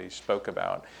elegantly spoke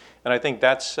about. And I think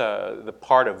that's the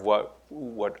part of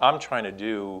what I'm trying to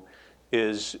do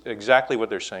is exactly what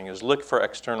they're saying, is look for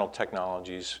external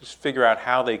technologies, figure out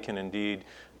how they can indeed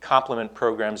complement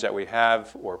programs that we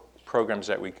have or programs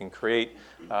that we can create,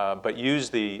 but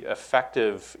use the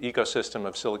effective ecosystem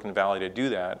of Silicon Valley to do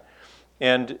that.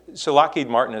 And so Lockheed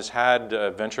Martin has had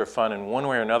a venture fund in one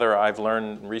way or another. I've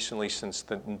learned recently since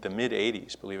the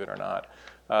mid-'80s, believe it or not.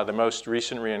 The most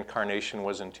recent reincarnation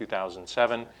was in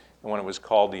 2007, when it was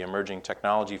called the Emerging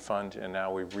Technology Fund, and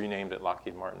now we've renamed it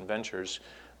Lockheed Martin Ventures.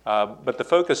 But the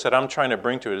focus that I'm trying to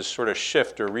bring to it is sort of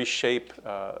shift or reshape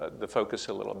the focus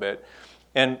a little bit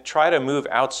and try to move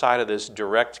outside of this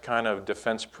direct kind of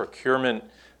defense procurement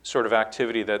sort of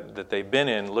activity that they've been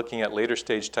in, looking at later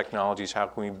stage technologies, how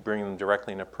can we bring them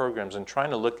directly into programs, and trying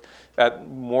to look at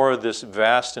more of this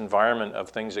vast environment of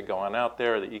things that go on out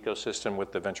there, the ecosystem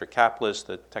with the venture capitalists,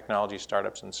 the technology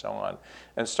startups, and so on,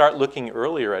 and start looking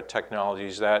earlier at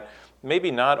technologies that maybe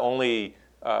not only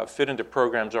fit into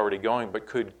programs already going, but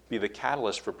could be the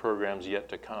catalyst for programs yet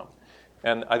to come.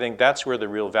 And I think that's where the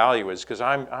real value is, because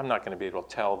I'm not going to be able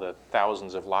to tell the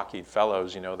thousands of Lockheed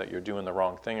fellows, that you're doing the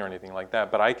wrong thing or anything like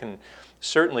that. But I can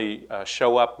certainly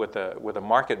show up with a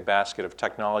market basket of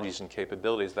technologies and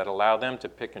capabilities that allow them to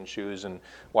pick and choose and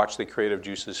watch the creative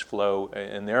juices flow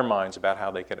in their minds about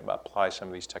how they can apply some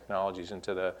of these technologies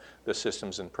into the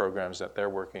systems and programs that they're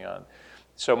working on.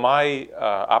 So my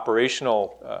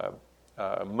operational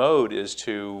mode is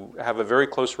to have a very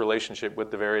close relationship with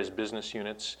the various business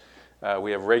units.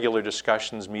 We have regular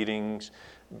discussions, meetings.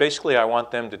 Basically, I want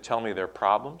them to tell me their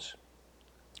problems.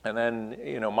 And then,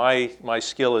 my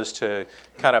skill is to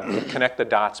kind of connect the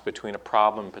dots between a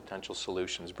problem and potential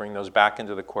solutions, bring those back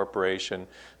into the corporation,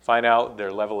 find out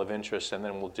their level of interest, and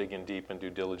then we'll dig in deep and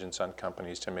do diligence on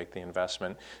companies to make the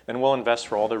investment. And we'll invest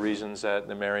for all the reasons that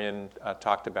Marion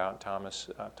talked about, and Thomas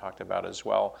talked about as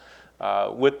well,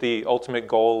 with the ultimate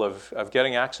goal of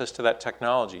getting access to that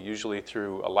technology, usually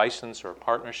through a license or a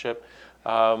partnership.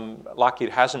 Lockheed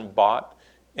hasn't bought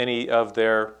any of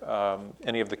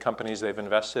the companies they've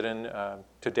invested in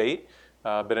to date.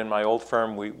 But in my old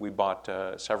firm, we bought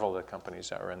several of the companies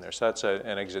that were in there. So that's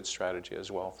an exit strategy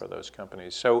as well for those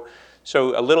companies. So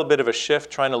a little bit of a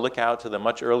shift, trying to look out to the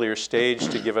much earlier stage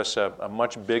to give us a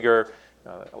much bigger,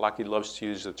 Lockheed loves to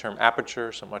use the term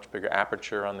aperture, so much bigger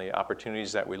aperture on the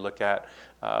opportunities that we look at,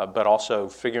 but also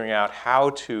figuring out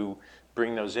how to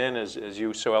bring those in, as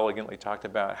you so elegantly talked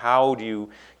about. How do you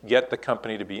get the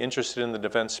company to be interested in the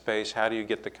defense space? How do you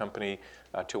get the company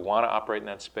to want to operate in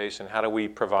that space? And how do we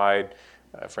provide,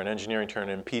 for an engineering term,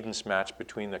 an impedance match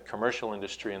between the commercial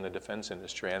industry and the defense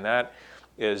industry? And that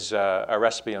is a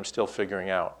recipe I'm still figuring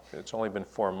out. It's only been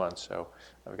 4 months, so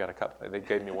I've got a couple. They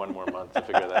gave me 1 more month to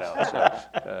figure that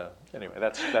out. So anyway,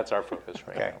 that's our focus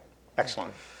right now.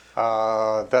 Excellent.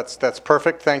 That's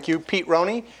perfect. Thank you. Pete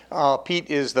Roney.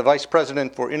 Pete is the Vice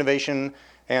President for Innovation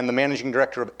and the Managing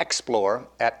Director of Explore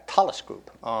at Thales Group.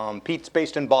 Pete's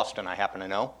based in Boston, I happen to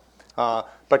know.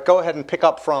 But go ahead and pick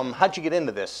up from how'd you get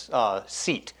into this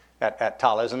seat at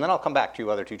Thales, and then I'll come back to you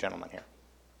other two gentlemen here.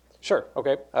 Sure.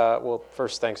 Okay. Well,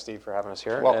 first, thanks, Steve, for having us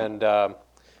here. Welcome.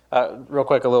 And real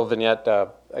quick, a little vignette.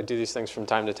 I do these things from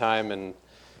time to time, and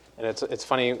it's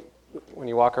funny when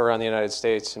you walk around the United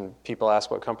States and people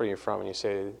ask what company you're from, and you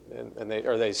say, and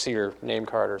they see your name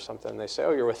card or something, and they say,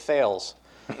 "Oh, you're with Thales."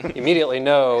 You immediately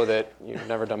know that you've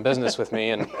never done business with me.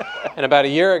 And about a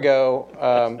year ago,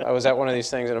 I was at one of these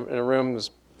things in a room that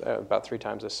was about 3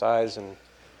 times this size,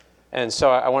 and so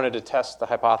I wanted to test the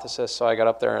hypothesis. So I got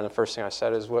up there, and the first thing I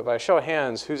said is, "By show of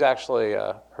hands, who's actually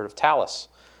heard of Thales?"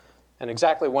 And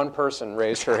exactly one person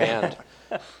raised her hand,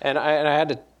 and I had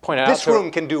to point it out. This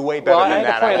room can do way better than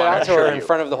that. I had to point it out to her in you.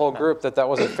 front of the whole group that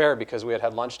wasn't fair because we had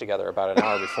had lunch together about an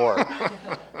hour before.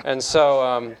 And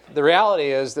so the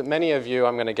reality is that many of you,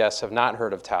 I'm going to guess, have not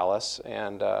heard of Thales,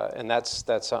 and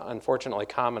that's unfortunately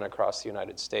common across the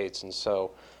United States. And so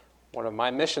one of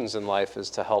my missions in life is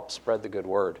to help spread the good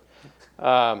word.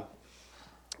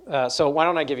 So why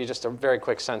don't I give you just a very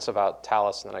quick sense about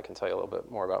Thales, and then I can tell you a little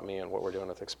bit more about me and what we're doing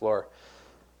with Explore.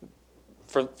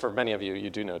 For many of you, you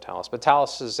do know Thales, but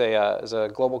Thales is a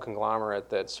global conglomerate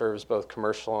that serves both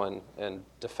commercial and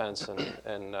defense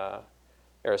and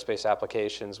aerospace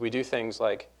applications. We do things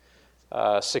like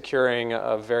securing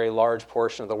a very large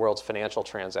portion of the world's financial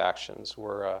transactions.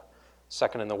 We're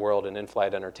second in the world in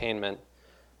in-flight entertainment.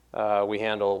 We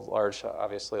handle large,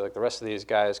 obviously, like the rest of these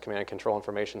guys, command and control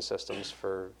information systems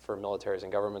for militaries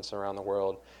and governments around the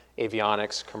world,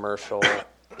 avionics, commercial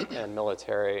and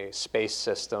military, space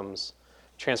systems,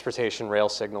 transportation, rail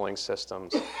signaling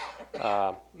systems.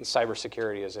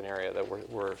 Cybersecurity is an area that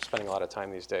we're spending a lot of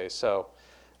time these days. So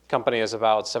the company has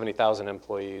about 70,000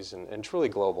 employees and truly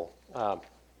global.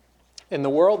 In the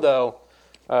world, though,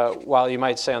 while you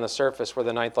might say on the surface we're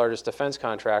the 9th largest defense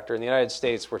contractor, in the United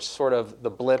States we're sort of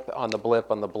the blip on the blip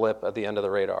on the blip at the end of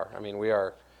the radar. I mean, we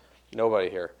are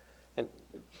nobody here. And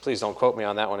please don't quote me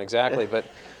on that one exactly, but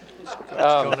It's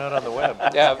going out on the web.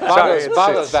 yeah,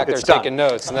 Vago's back there taking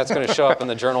notes, and that's going to show up in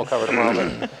the journal cover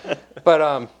tomorrow.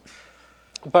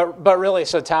 But really,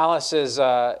 so Thales is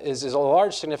a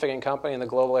large, significant company in the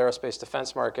global aerospace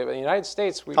defense market. But in the United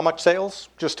States, How much sales,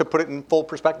 just to put it in full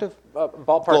perspective?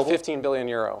 Ballpark Global? 15 billion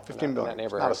euro. 15 billion. In that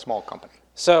It's neighborhood. not a small company.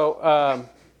 So,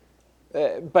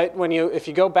 but if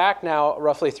you go back now,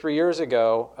 roughly 3 years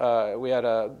ago, we had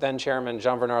a then chairman,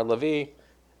 Jean-Bernard Lévy,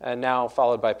 and now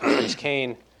followed by Patrice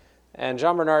Caine. And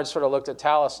Jean-Bernard sort of looked at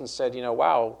Thales and said,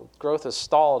 wow, growth has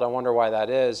stalled. I wonder why that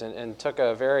is, and took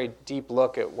a very deep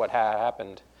look at what had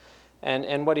happened.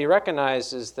 And what he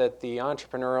recognized is that the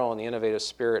entrepreneurial and the innovative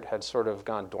spirit had sort of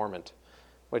gone dormant,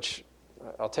 which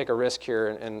I'll take a risk here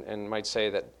and might say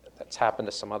that that's happened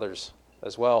to some others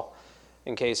as well.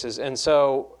 in cases. And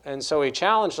so he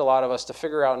challenged a lot of us to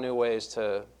figure out new ways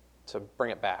to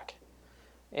bring it back.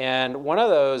 And one of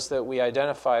those that we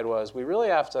identified was we really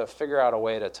have to figure out a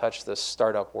way to touch this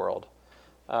startup world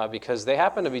because they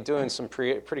happen to be doing some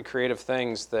pretty creative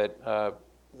things that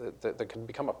can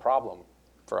become a problem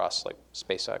for us, like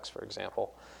SpaceX, for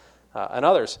example, and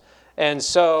others. And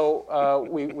so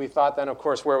we thought then, of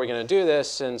course, where are we going to do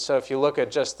this? And so if you look at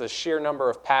just the sheer number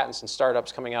of patents and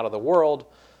startups coming out of the world,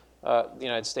 the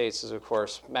United States is, of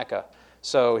course, Mecca.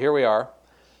 So here we are.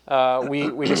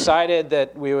 We decided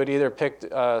that we would either pick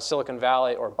Silicon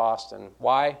Valley or Boston.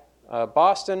 Why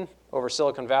Boston over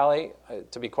Silicon Valley?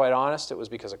 To be quite honest, it was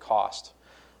because of cost.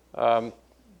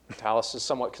 Thales is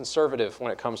somewhat conservative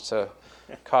when it comes to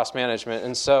cost management.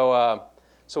 And so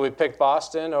we picked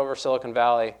Boston over Silicon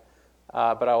Valley,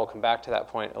 but I will come back to that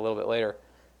point a little bit later.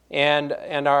 And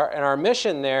our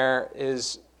mission there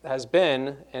has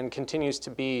been and continues to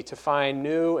be to find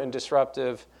new and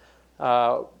disruptive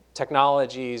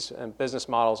technologies and business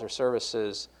models or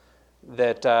services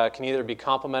that can either be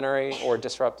complementary or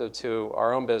disruptive to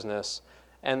our own business,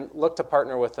 and look to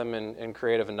partner with them in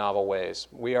creative and novel ways.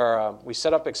 We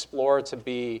set up Explore to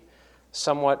be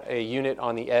somewhat a unit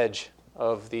on the edge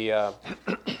of the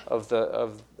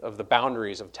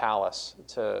boundaries of Thales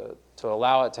to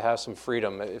allow it to have some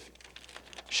freedom.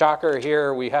 Shocker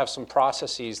here, we have some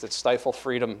processes that stifle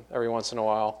freedom every once in a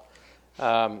while.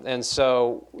 And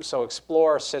so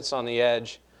Explore sits on the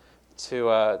edge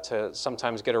to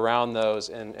sometimes get around those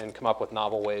and come up with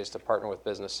novel ways to partner with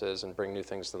businesses and bring new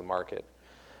things to the market.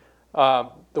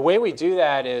 The way we do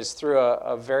that is through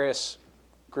a various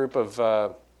group of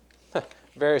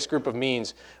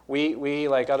means. We,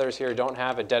 like others here, don't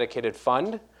have a dedicated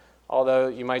fund, although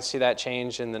you might see that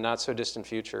change in the not-so-distant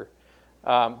future.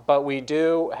 But we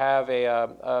do have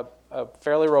a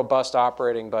fairly robust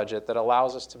operating budget that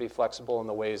allows us to be flexible in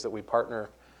the ways that we partner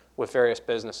with various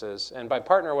businesses. And by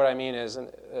partner, what I mean is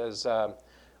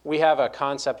we have a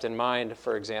concept in mind,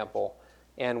 for example,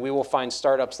 and we will find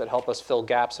startups that help us fill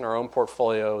gaps in our own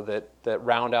portfolio that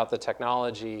round out the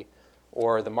technology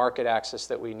or the market access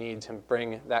that we need to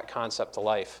bring that concept to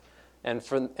life. And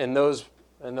in those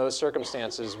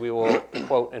circumstances, we will,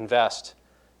 quote, invest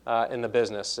in the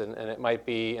business. And it might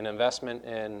be an investment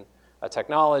in a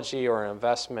technology or an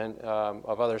investment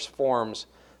of other forms,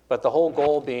 but the whole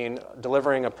goal being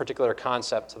delivering a particular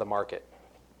concept to the market.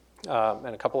 And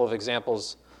a couple of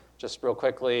examples, just real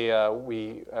quickly,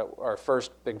 our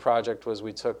first big project was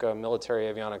we took a military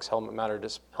avionics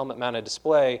helmet-mounted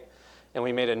display, and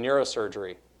we made a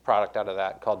neurosurgery product out of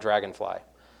that called Dragonfly.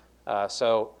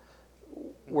 So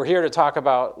we're here to talk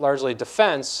about largely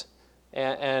defense,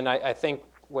 and I think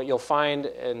what you'll find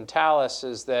in Thales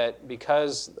is that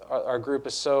because our group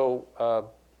is so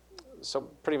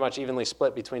pretty much evenly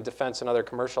split between defense and other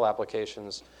commercial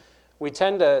applications, we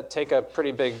tend to take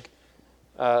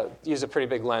use a pretty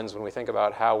big lens when we think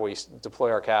about how we deploy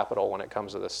our capital when it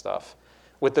comes to this stuff.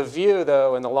 With the view,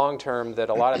 though, in the long term, that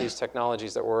a lot of these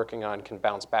technologies that we're working on can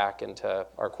bounce back into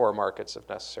our core markets if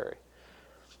necessary.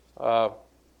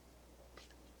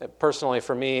 Personally,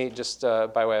 for me, just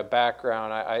by way of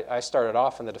background, I started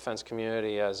off in the defense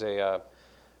community as a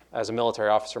military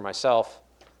officer myself,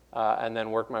 and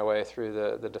then worked my way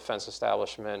through the defense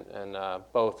establishment in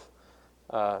both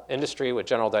industry with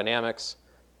General Dynamics,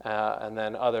 and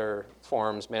then other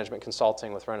forms, management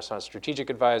consulting with Renaissance Strategic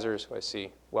Advisors, who I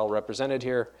see well represented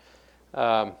here,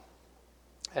 and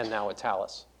now with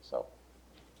Thales. So.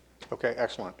 Okay,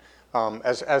 excellent.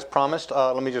 As promised,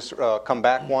 let me just come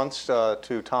back once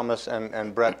to Thomas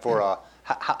and Brett for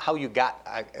how you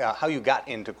got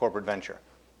into corporate venture.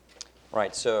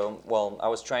 Right. So, well, I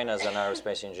was trained as an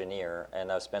aerospace engineer,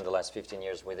 and I've spent the last 15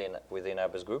 years within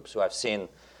Airbus Group. So I've seen,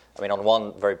 on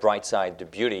one very bright side, the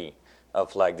beauty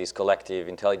of like this collective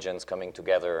intelligence coming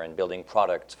together and building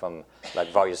products from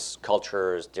like various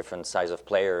cultures, different size of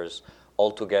players,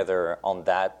 all together on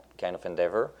that kind of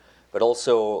endeavor. But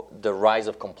also the rise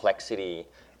of complexity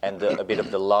and a bit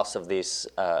of the loss of this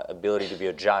ability to be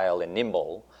agile and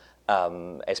nimble,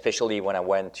 especially when I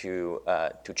went to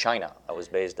China. I was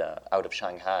based out of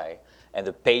Shanghai, and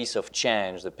the pace of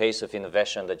change, the pace of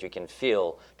innovation that you can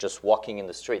feel just walking in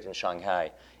the street in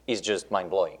Shanghai is just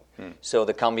mind-blowing. So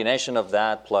the combination of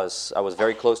that, plus I was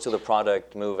very close to the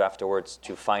product, moved afterwards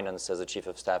to finance as a chief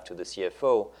of staff to the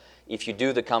CFO. If you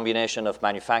do the combination of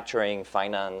manufacturing,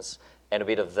 finance, and a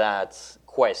bit of that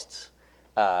quest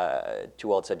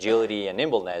towards agility and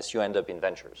nimbleness, you end up in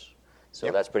ventures. So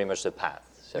That's pretty much the path.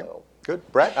 So.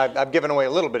 Good. Brett, I've given away a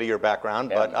little bit of your background,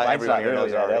 but mine's everyone not here really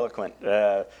knows that already.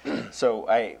 eloquent. So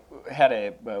I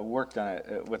had worked on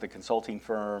with a consulting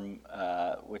firm,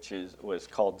 which was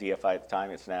called DFI at the time.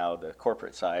 It's now the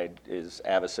corporate side is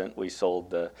Avocent. We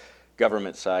sold the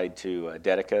government side to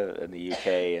Dedica in the UK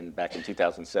and back in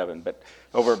 2007. But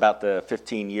over about the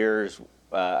 15 years,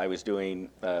 I was doing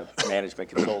management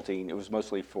consulting. It was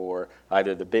mostly for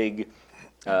either the big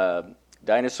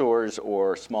dinosaurs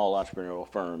or small entrepreneurial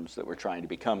firms that were trying to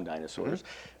become dinosaurs.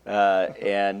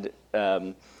 And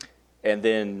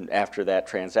then after that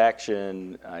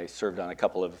transaction, I served on a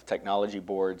couple of technology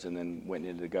boards and then went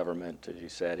into the government, as you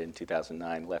said, in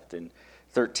 2009, left in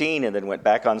 2013, and then went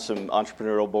back on some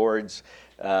entrepreneurial boards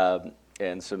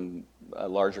and some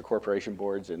larger corporation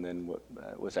boards, and then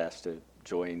was asked to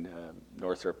join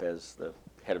Northrop as the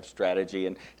head of strategy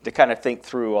and to kind of think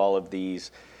through all of these.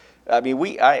 I mean,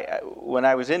 when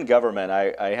I was in government,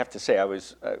 I have to say I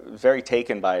was very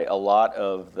taken by a lot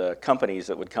of the companies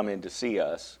that would come in to see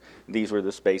us. These were the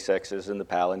SpaceX's and the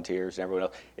Palantirs and everyone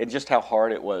else, and just how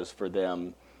hard it was for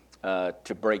them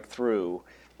to break through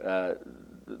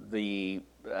the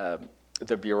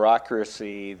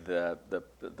bureaucracy, the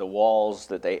walls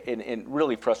that and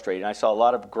really frustrating. I saw a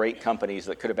lot of great companies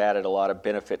that could have added a lot of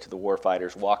benefit to the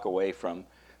warfighters walk away from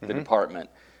the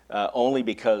department. Only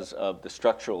because of the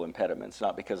structural impediments,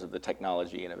 not because of the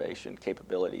technology innovation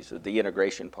capabilities, the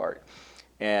integration part.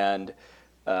 And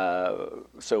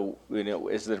so,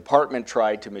 as the department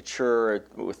tried to mature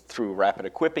through rapid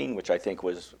equipping, which I think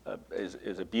is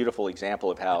a beautiful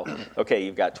example of how, okay,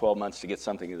 you've got 12 months to get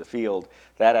something to the field,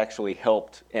 that actually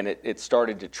helped, and it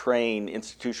started to train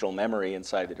institutional memory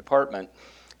inside the department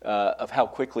of how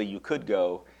quickly you could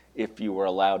go if you were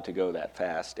allowed to go that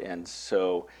fast. And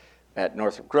so, at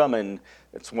Northrop Grumman,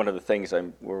 it's one of the things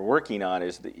we're working on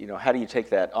is that, how do you take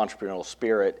that entrepreneurial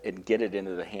spirit and get it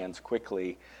into the hands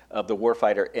quickly of the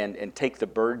warfighter and take the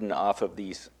burden off of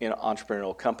these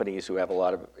entrepreneurial companies who have a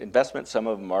lot of investment. Some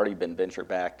of them already been venture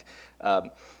backed.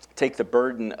 Take the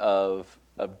burden of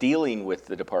dealing with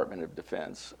the Department of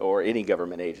Defense or any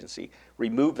government agency.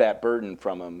 Remove that burden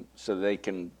from them so they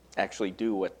can actually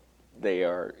do what they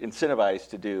are incentivized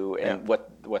to do and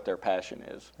what their passion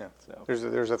is. Yeah. So.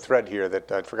 There's a thread here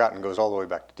that I'd forgotten goes all the way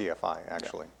back to DFI,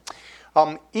 actually.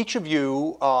 Each of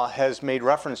you has made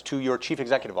reference to your chief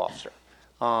executive officer.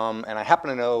 And I happen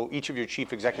to know each of your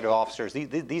chief executive officers.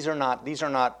 These are not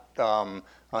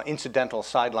incidental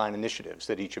sideline initiatives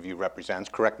that each of you represents.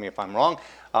 Correct me if I'm wrong,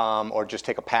 or just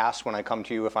take a pass when I come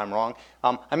to you if I'm wrong.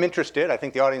 I'm interested. I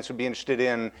think the audience would be interested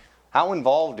in how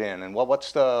involved in and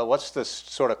what's the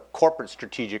sort of corporate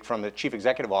strategic from the chief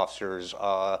executive officer's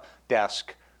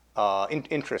desk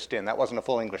interest in. That wasn't a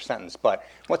full English sentence, but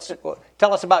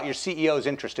tell us about your CEO's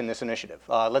interest in this initiative.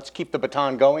 Let's keep the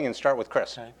baton going and start with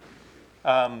Chris. Okay.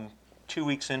 2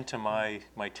 weeks into my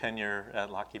tenure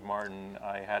at Lockheed Martin,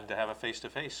 I had to have a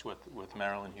face-to-face with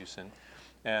Marilyn Houston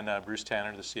and Bruce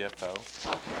Tanner, the CFO.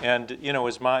 And it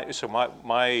was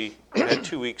I had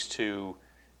 2 weeks to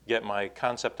get my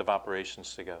concept of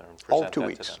operations together and present all of 2 that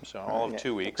weeks. to them. So all of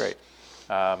 2 weeks. Great.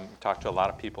 Talked to a lot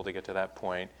of people to get to that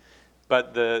point.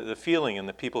 But the feeling and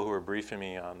the people who were briefing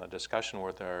me on the discussion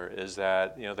with her is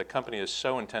that the company is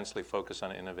so intensely focused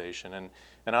on innovation.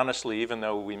 And honestly, even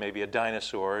though we may be a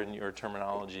dinosaur in your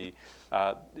terminology,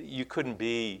 you couldn't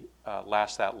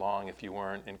last that long if you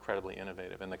weren't incredibly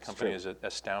innovative. And the company is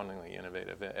astoundingly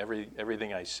innovative.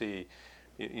 Everything I see,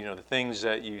 the things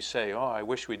that you say, oh, I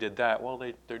wish we did that. Well,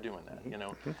 they're doing that,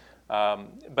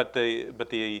 But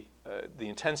the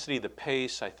intensity, the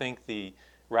pace, I think the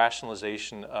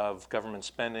rationalization of government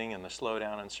spending and the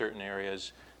slowdown in certain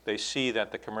areas, they see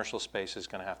that the commercial space is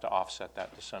going to have to offset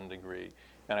that to some degree.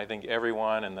 And I think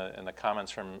everyone and the comments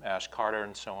from Ash Carter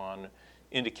and so on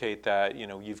indicate that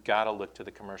you've got to look to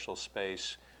the commercial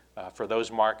space for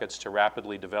those markets to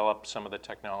rapidly develop some of the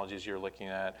technologies you're looking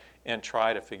at and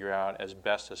try to figure out as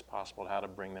best as possible how to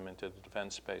bring them into the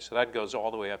defense space. So that goes all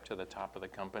the way up to the top of the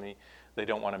company. They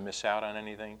don't want to miss out on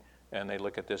anything, and they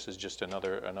look at this as just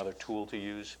another tool to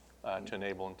use to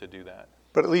enable them to do that.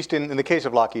 But at least in the case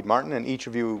of Lockheed Martin, and each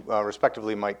of you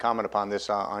respectively might comment upon this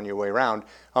on your way around,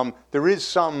 there is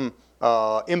some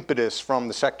impetus from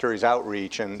the Secretary's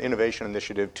outreach and innovation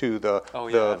initiative to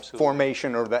the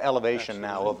formation or the elevation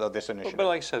now of this initiative. But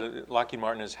like I said, Lockheed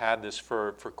Martin has had this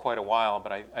for quite a while,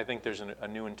 but I think there's a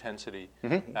new intensity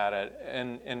at it.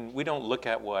 And we don't look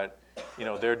at what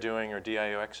they're doing or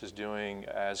DIOX is doing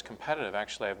as competitive.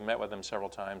 Actually, I've met with them several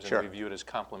times, and we view it as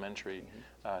complementary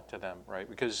to them, right?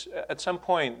 Because at some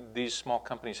point, these small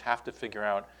companies have to figure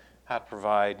out how to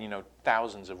provide,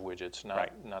 thousands of widgets,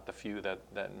 Right. not the few that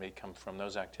may come from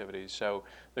those activities. So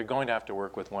they're going to have to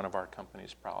work with one of our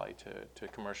companies probably to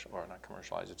commercial, or not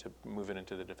commercialize it, to move it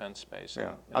into the defense space.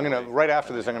 Yeah. in I'm a going to, way right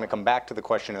after that this, they I'm going to want. come back to the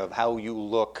question of how you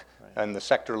look and the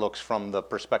sector looks from the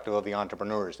perspective of the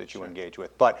entrepreneurs that you engage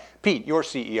with. But Pete, your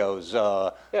CEO's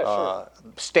sure.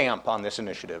 stamp on this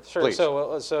initiative, Sure. please.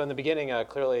 So in the beginning,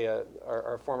 clearly,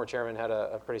 our former chairman had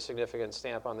a pretty significant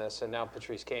stamp on this, and now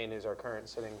Patrice Kane, who's our current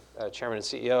sitting chairman and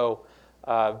CEO,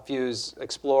 views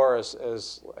Explore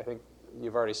as I think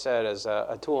you've already said, as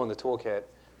a tool in the toolkit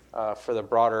for the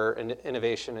broader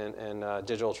innovation and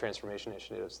digital transformation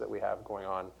initiatives that we have going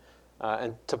on.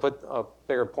 And to put a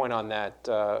bigger point on that,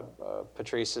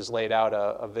 Patrice has laid out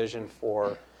a vision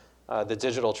for the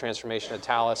digital transformation of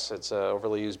Thales. It's an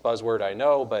overly used buzzword, I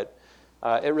know, but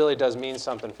it really does mean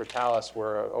something for Thales.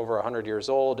 We're over 100 years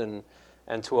old, and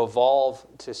to evolve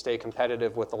to stay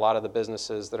competitive with a lot of the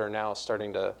businesses that are now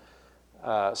starting to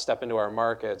step into our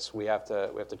markets, we have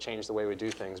to change the way we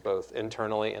do things, both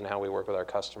internally and how we work with our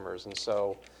customers. And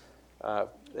so,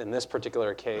 in this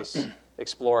particular case,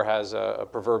 Explore has a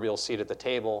proverbial seat at the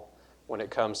table when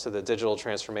it comes to the digital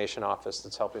transformation office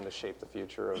that's helping to shape the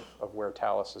future of where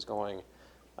Thales is going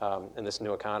in this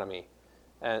new economy.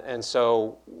 And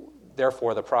so,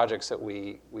 therefore, the projects that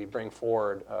we bring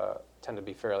forward tend to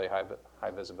be fairly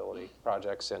high visibility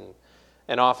projects,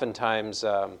 and oftentimes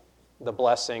the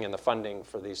blessing and the funding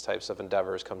for these types of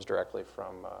endeavors comes directly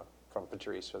from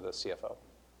Patrice or the CFO.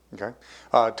 Okay.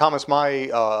 Thomas,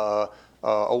 my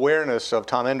awareness of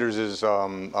Tom Enders's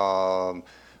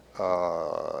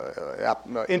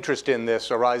interest in this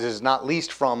arises not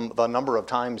least from the number of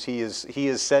times he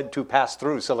is said to pass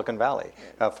through Silicon Valley.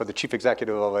 For the chief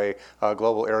executive of a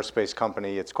global aerospace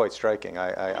company, it's quite striking.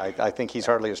 I think he's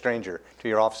hardly a stranger to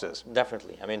your offices.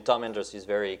 Definitely. I mean, Tom Enders is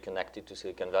very connected to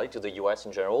Silicon Valley, to the US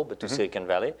in general, but to Silicon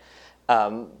Valley.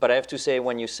 But I have to say,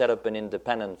 when you set up an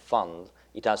independent fund,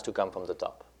 it has to come from the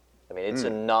top. I mean, it's a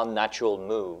non-natural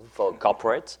move for a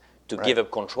corporate to give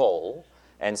up control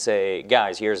and say,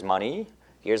 guys, here's money,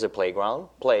 here's a playground,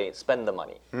 spend the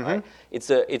money. Right? It's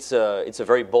a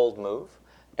very bold move,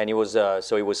 and it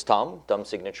was Tom's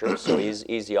signature. So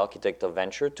he's the architect of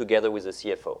venture together with the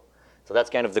CFO. So that's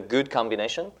kind of the good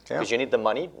combination, because you need the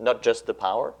money, not just the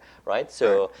power, right?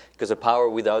 So because the power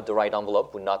without the right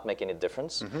envelope would not make any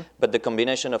difference. But the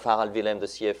combination of Harald Willem, the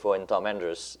CFO, and Tom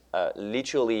Enders,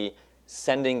 literally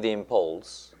sending the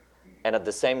impulse, and at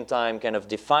the same time kind of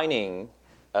defining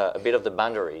a bit of the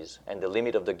boundaries and the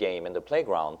limit of the game and the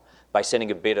playground by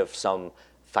setting a bit of some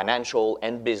financial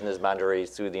and business boundaries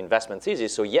through the investment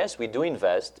thesis. So yes, we do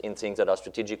invest in things that are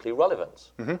strategically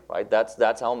relevant, right?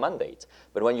 That's our mandate.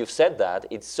 But when you've said that,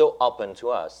 it's so open to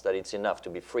us that it's enough to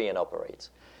be free and operate.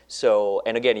 So,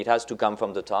 and again, it has to come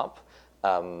from the top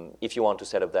if you want to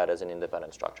set up that as an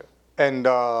independent structure. And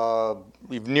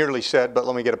you've nearly said, but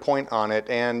let me get a point on it,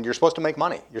 and you're supposed to make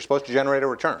money. You're supposed to generate a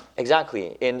return.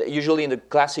 Exactly. And usually in the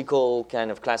classical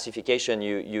kind of classification,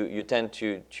 you tend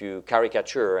to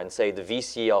caricature and say the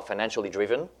VC are financially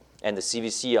driven and the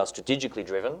CVC are strategically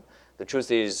driven. The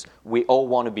truth is we all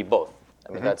want to be both.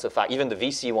 I mean, that's a fact. Even the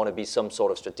VC want to be some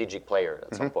sort of strategic player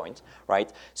at some point,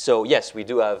 right? So yes, we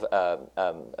do have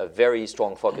a very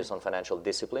strong focus on financial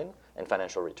discipline and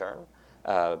financial return.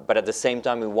 But at the same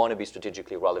time, we want to be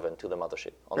strategically relevant to the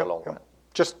mothership on the long run.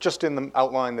 Just in the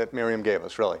outline that Miriam gave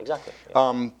us, really. Exactly.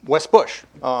 Wes Bush,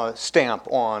 stamp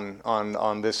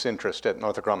on this interest at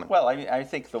Northrop Grumman. Well, I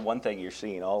think the one thing you're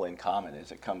seeing all in common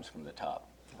is it comes from the top.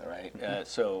 All right.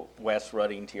 So Wes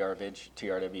running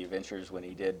TRW Ventures when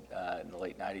he did in the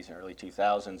late 90s and early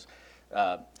 2000s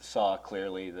saw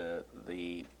clearly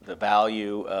the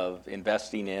value of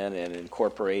investing in and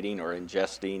incorporating or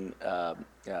ingesting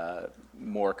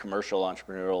more commercial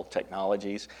entrepreneurial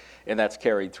technologies, and that's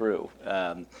carried through.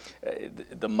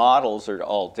 The models are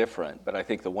all different, but I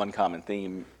think the one common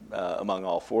theme among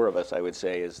all four of us, I would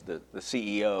say, is the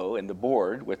CEO and the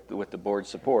board, with the board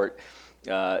support,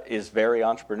 is very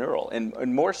entrepreneurial,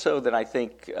 and more so than I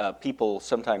think people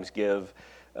sometimes give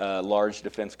large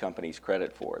defense companies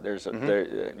credit for.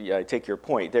 I take your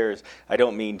point. I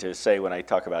don't mean to say when I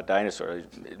talk about dinosaurs,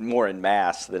 more in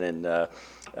mass than in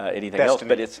anything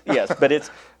Destiny. else.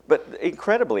 But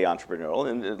incredibly entrepreneurial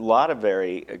and a lot of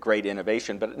very great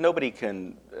innovation. But nobody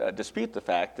can dispute the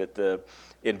fact that the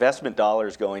investment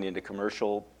dollars going into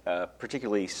commercial,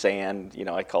 particularly sand,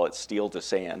 I call it steel to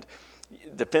sand.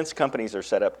 Defense companies are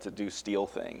set up to do steel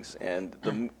things, and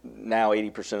now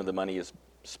 80% of the money is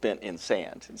spent in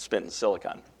sand and spent in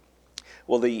silicon.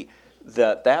 Well, the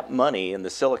that money in the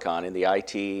silicon, in the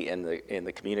IT, and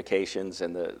the communications,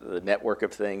 and the network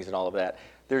of things, and all of that,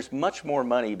 there's much more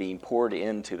money being poured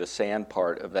into the sand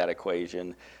part of that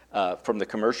equation from the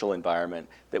commercial environment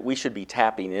that we should be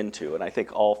tapping into. And I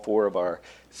think all 4 of our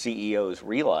CEOs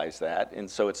realize that. And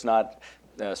so it's not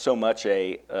so much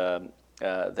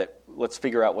that let's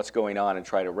figure out what's going on and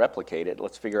try to replicate it.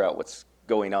 Let's figure out what's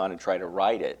going on and try to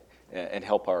ride it and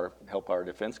help our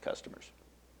defense customers.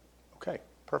 Okay,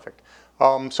 perfect.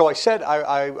 So I said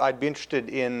I'd be interested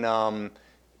in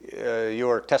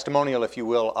your testimonial, if you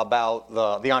will, about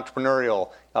the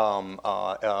entrepreneurial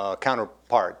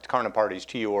counterparties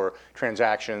to your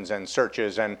transactions and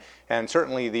searches, and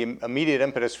certainly the immediate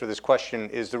impetus for this question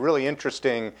is the really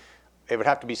interesting, it would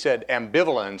have to be said,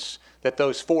 ambivalence that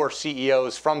those 4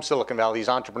 CEOs from Silicon Valley, these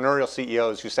entrepreneurial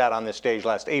CEOs who sat on this stage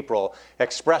last April,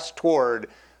 expressed toward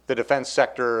the defense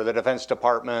sector, the Defense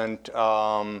Department,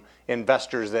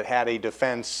 investors that had a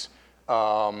defense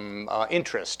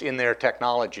interest in their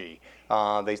technology.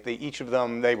 Each of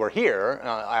them, they were here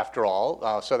after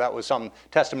all, so that was some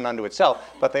testament unto itself.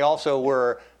 But they also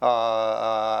were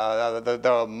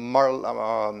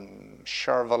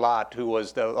Charvelat, who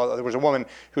was there was a woman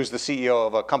who's the CEO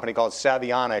of a company called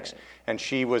Savionics, and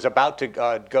she was about to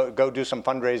go do some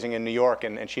fundraising in New York,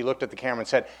 and she looked at the camera and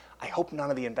said, I hope none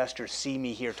of the investors see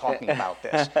me here talking about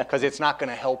this, because it's not going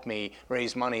to help me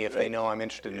raise money if they know I'm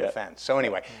interested in defense. So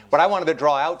anyway, what I wanted to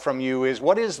draw out from you is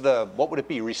what would it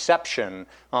be, reception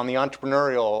on the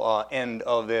entrepreneurial end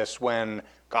of this when,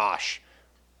 gosh,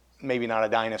 maybe not a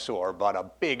dinosaur, but a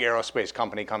big aerospace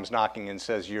company comes knocking and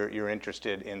says you're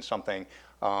interested in something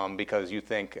because you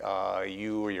think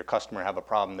you or your customer have a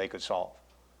problem they could solve.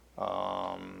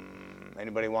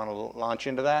 Anybody want to launch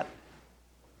into that?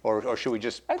 Or should we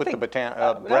just put the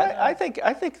baton? Brett? I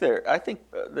think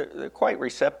they're quite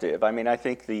receptive. I mean, I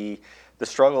think the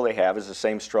struggle they have is the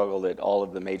same struggle that all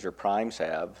of the major primes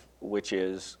have, which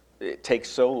is it takes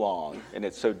so long and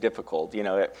it's so difficult. You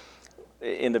know,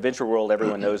 in the venture world,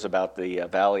 everyone knows about the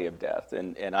Valley of Death,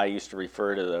 and I used to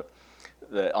refer to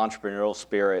the entrepreneurial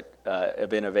spirit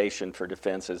of innovation for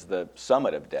defense as the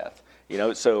summit of death. You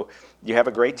know, so you have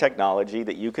a great technology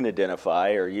that you can identify,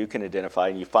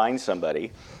 and you find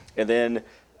somebody, and then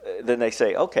they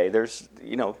say, okay, there's,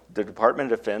 you know, the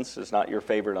Department of Defense is not your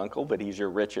favorite uncle, but he's your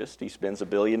richest. He spends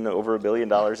over $1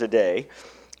 billion a day,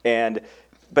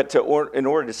 but in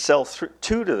order to sell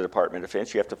to the Department of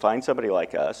Defense, you have to find somebody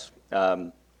like us.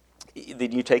 Then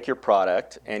you take your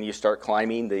product and you start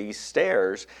climbing these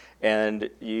stairs, and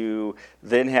you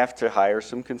then have to hire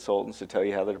some consultants to tell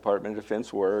you how the Department of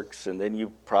Defense works, and then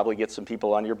you probably get some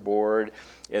people on your board,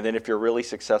 and then if you're really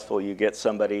successful, you get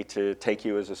somebody to take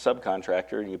you as a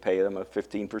subcontractor, and you pay them a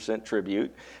 15%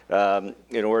 tribute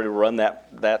in order to run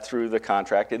that through the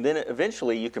contract, and then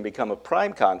eventually you can become a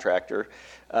prime contractor.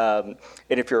 And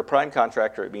if you're a prime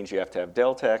contractor, it means you have to have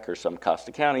Deltec or some cost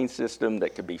accounting system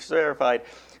that could be certified.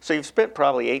 So you've spent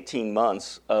probably 18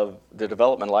 months of the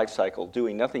development life cycle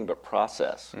doing nothing but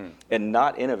process and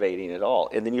not innovating at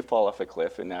all. And then you fall off a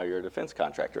cliff and now you're a defense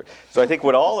contractor. So I think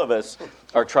what all of us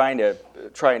are trying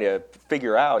to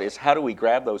figure out is how do we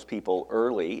grab those people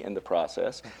early in the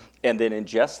process and then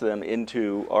ingest them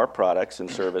into our products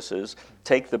and services,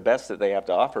 take the best that they have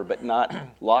to offer, but not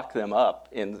lock them up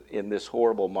in this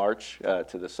horrible march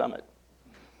to the summit.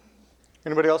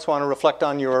 Anybody else want to reflect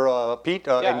on your, Pete,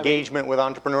 engagement with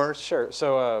entrepreneurs? Sure.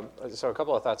 So a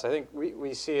couple of thoughts. I think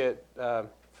we see it,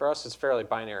 for us, it's fairly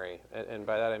binary. And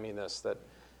by that I mean this, that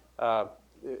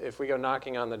if we go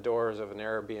knocking on the doors of an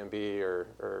Airbnb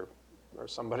or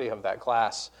somebody of that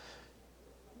class,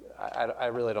 I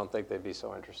really don't think they'd be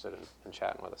so interested in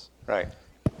chatting with us. Right.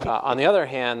 On the other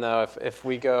hand, though, if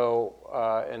we go,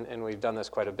 and we've done this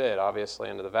quite a bit, obviously,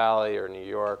 into the Valley or New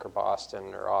York or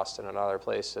Boston or Austin and other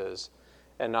places,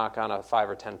 and knock on a 5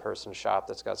 or 10 person shop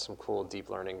that's got some cool deep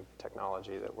learning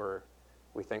technology that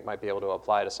we think might be able to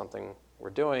apply to something we're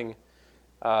doing,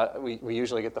 we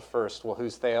usually get the first, well,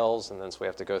 who's Thales? And then so we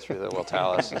have to go through the, well,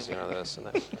 Thales is, this and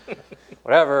that.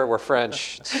 Whatever, we're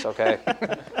French, it's okay.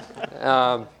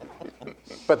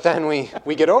 But then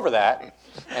we get over that,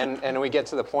 and we get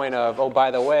to the point of, oh,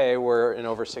 by the way, we're in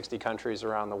over 60 countries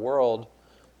around the world.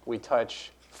 We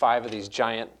touch 5 of these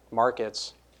giant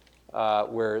markets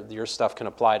where your stuff can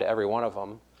apply to every one of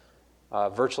them.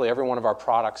 Virtually every one of our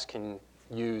products can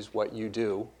use what you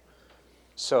do.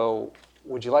 So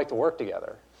would you like to work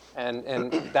together?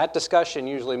 And that discussion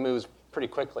usually moves pretty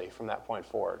quickly from that point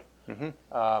forward.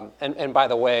 Mm-hmm. And by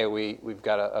the way, we've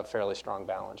got a fairly strong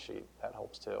balance sheet. That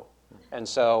helps too. And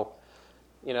so,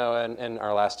 and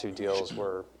our last 2 deals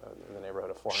were in the neighborhood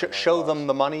of $400 million. Show them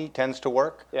the money tends to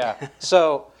work? Yeah.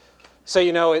 So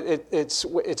So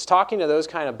it's talking to those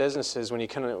kind of businesses when you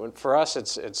can. For us,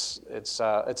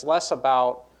 it's less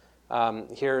about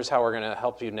here's how we're going to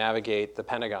help you navigate the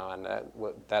Pentagon.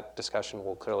 That discussion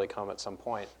will clearly come at some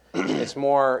point. It's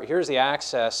more here's the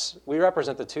access. We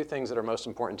represent the two things that are most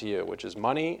important to you, which is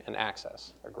money and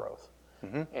access or growth.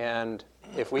 And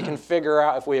if we can figure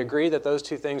out, if we agree that those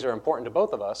two things are important to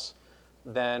both of us,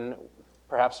 then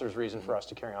perhaps there's reason for us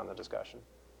to carry on the discussion.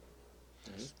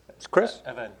 Chris? I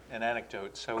have an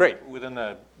anecdote. So Great. within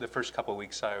the first couple of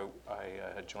weeks I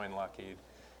had joined Lockheed,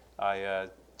 I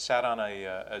sat on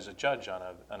as a judge on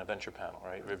a venture panel,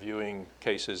 right, reviewing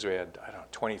cases. We had,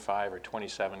 25 or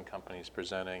 27 companies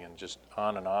presenting, and just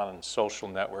on, and social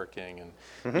networking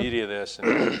and media this.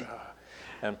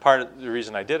 And part of the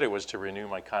reason I did it was to renew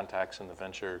my contacts in the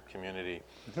venture community.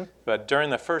 But during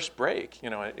the first break,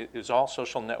 it was all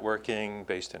social networking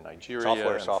based in Nigeria.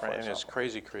 Software. It's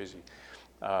crazy.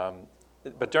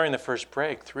 But during the first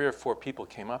break, 3 or 4 people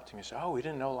came up to me and said, "Oh, we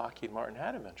didn't know Lockheed Martin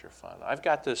had a venture fund. I've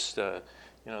got this,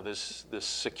 this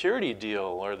security deal,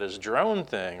 or this drone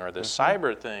thing, or this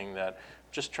cyber thing that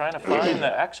just trying to find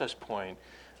the access point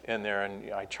in there.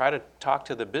 And I try to talk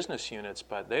to the business units,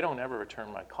 but they don't ever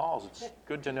return my calls. It's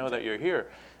good to know that you're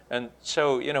here." And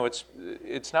so,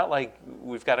 it's not like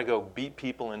we've got to go beat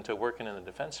people into working in the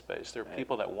defense space. There are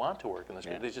people that want to work in this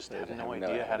space. They just have no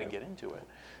idea how to get into it.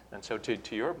 And so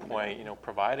to your point,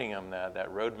 providing them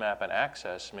that roadmap and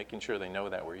access, making sure they know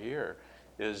that we're here,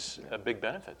 is a big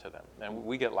benefit to them. And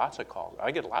we get lots of calls. I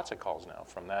get lots of calls now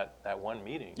from that one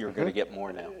meeting. You're going to get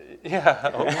more now.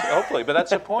 Yeah, hopefully. But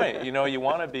that's the point. You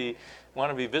want to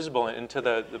be visible. And to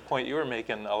the point you were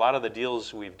making, a lot of the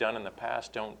deals we've done in the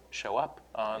past don't show up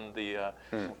on the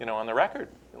on the record.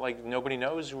 Like, nobody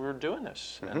knows we're doing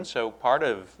this. And so part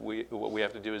of what we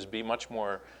have to do is be much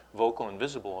more vocal and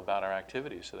visible about our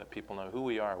activities, so that people know who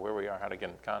we are, where we are, how to get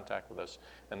in contact with us.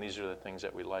 And these are the things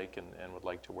that we like and would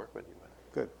like to work with you with.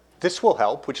 Good. This will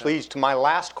help, which leads to my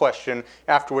last question,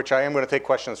 after which I am going to take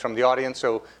questions from the audience.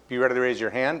 So be ready to raise your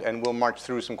hand, and we'll march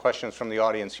through some questions from the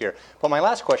audience here. But my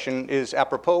last question is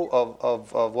apropos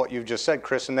of what you've just said,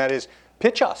 Chris, and that is,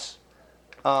 pitch us.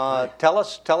 Tell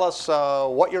us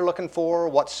what you're looking for,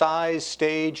 what size,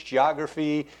 stage,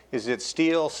 geography. Is it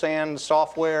steel, sand,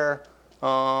 software?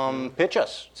 Pitch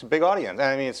us. It's a big audience.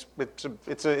 I mean,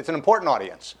 it's an important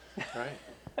audience.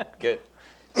 Right. Good.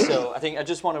 So I think I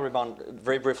just want to rebound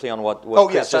very briefly on what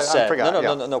Chris just I said.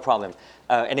 forgot, No problem.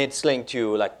 And it's linked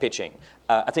to pitching.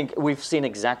 I think we've seen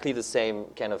exactly the same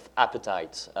kind of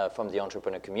appetite from the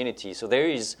entrepreneur community. So there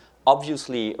is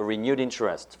obviously a renewed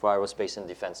interest for aerospace and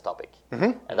defense topic.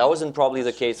 And that wasn't probably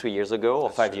the case 3 years ago or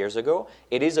 5 years ago.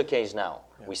 It is the case now.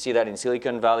 Yeah. We see that in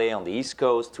Silicon Valley, on the East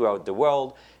Coast, throughout the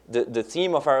world. The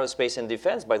theme of aerospace and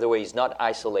defense, by the way, is not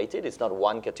isolated. It's not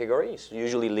one category. It's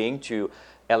usually linked to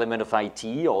element of IT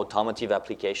or automotive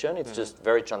application. It's just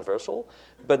very transversal.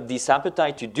 But this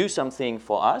appetite to do something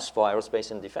for us, for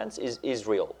aerospace and defense, is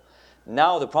real.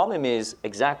 Now the problem is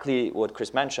exactly what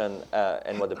Chris mentioned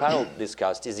and what the panel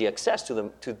discussed, is the access to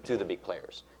the big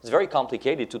players. It's very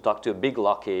complicated to talk to a big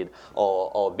Lockheed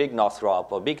or big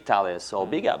Northrop or big Thales or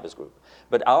big Airbus Group.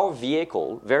 But our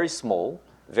vehicle, very small,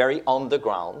 very on the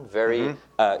ground, very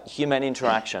human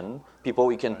interaction,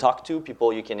 people you can talk to,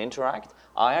 people you can interact,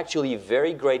 are actually a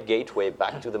very great gateway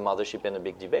back to the mothership in a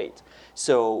big debate.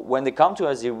 So when they come to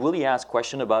us, they really ask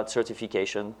questions about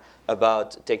certification,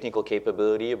 about technical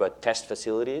capability, about test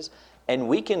facilities, and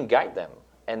we can guide them.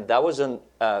 And that wasn't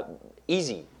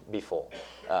easy before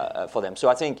for them. So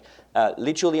I think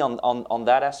literally on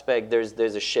that aspect,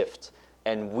 there's a shift.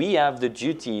 And we have the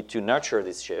duty to nurture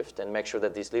this shift and make sure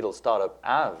that these little startups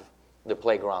have the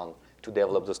playground to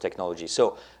develop those technologies.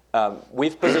 So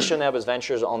we've positioned Airbus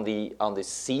Ventures on the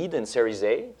seed and Series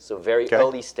A, so very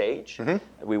early stage.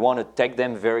 We want to take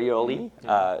them very early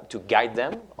to guide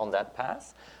them on that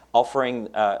path, offering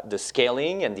the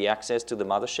scaling and the access to the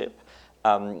mothership.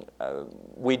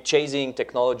 We're chasing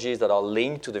technologies that are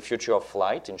linked to the future of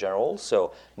flight in general.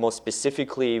 So more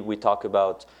specifically, we talk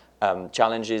about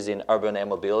challenges in urban air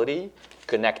mobility,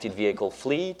 connected vehicle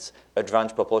fleet,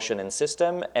 advanced propulsion and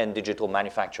system, and digital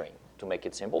manufacturing, to make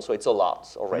it simple. So it's a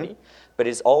lot already, but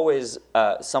it's always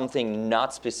something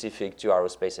not specific to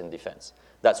aerospace and defense.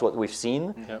 That's what we've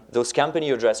seen. Those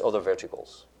companies address other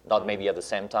verticals, not maybe at the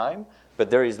same time, but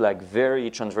there is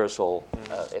very transversal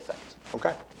effect.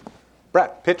 Okay.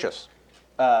 Brett, pitch us.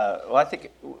 Well, I think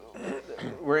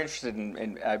we're interested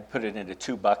in, I put it into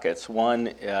 2 buckets.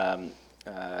 One,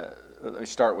 let me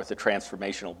start with the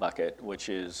transformational bucket, which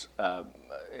is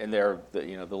in there,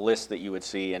 the list that you would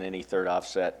see in any third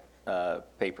offset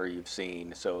paper you've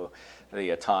seen. So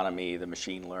the autonomy, the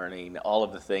machine learning, all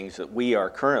of the things that we are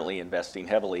currently investing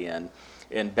heavily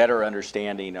in better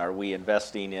understanding, are we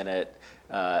investing in it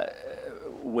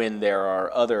when there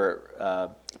are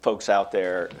other folks out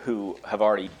there who have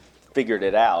already figured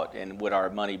it out, and would our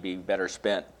money be better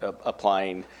spent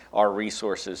applying our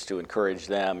resources to encourage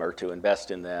them or to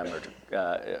invest in them or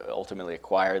to ultimately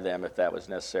acquire them if that was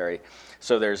necessary.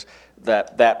 So there's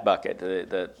that bucket,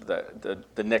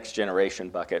 the next generation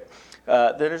bucket.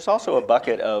 There's also a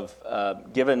bucket of,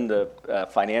 given the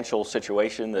financial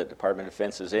situation that Department of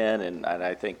Defense is in, and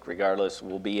I think regardless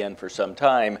will be in for some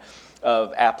time,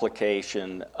 of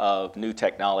application of new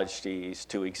technologies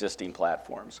to existing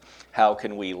platforms. How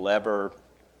can we lever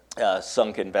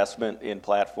sunk investment in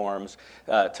platforms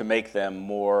to make them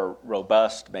more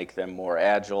robust, make them more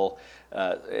agile?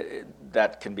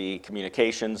 That can be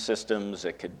communication systems,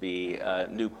 it could be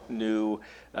new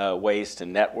ways to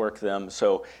network them.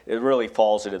 So it really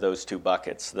falls into those two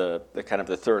buckets, the kind of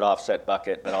the third offset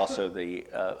bucket, but also the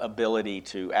ability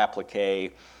to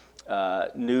applicate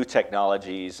new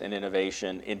technologies and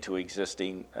innovation into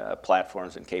existing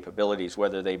platforms and capabilities,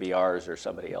 whether they be ours or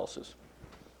somebody else's.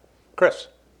 Chris,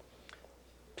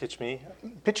 Pitch me.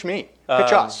 pitch me.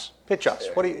 Pitch us. Pitch us.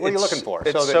 What are you looking for?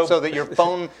 So that your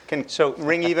phone can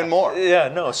ring even more. Yeah,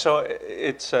 no. So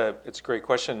it's a great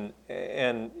question,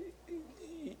 and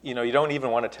you don't even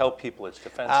want to tell people it's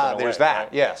defense. In a There's way, that.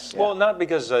 right? Yes. Well, not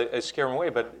because I scare them away,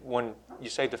 but when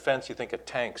you say defense, you think of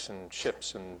tanks and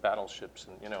ships and battleships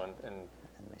and and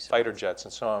fighter jets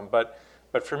and so on.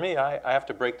 But for me, I have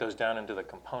to break those down into the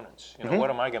components. What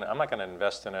am I going to? I'm not going to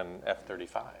invest in an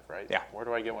F-35, right? Yeah. Where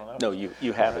do I get one of those? No,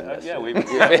 you have invested. Yeah,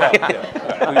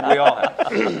 we all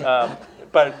have.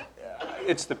 But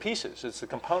it's the pieces, it's the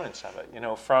components of it.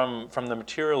 From the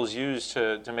materials used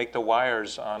to make the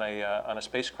wires on a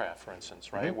spacecraft, for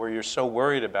instance, right? Where you're so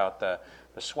worried about the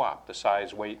swap, the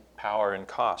size, weight, power, and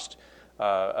cost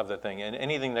of the thing, and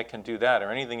anything that can do that,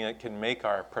 or anything that can make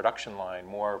our production line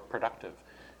more productive,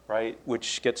 right?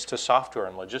 Which gets to software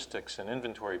and logistics and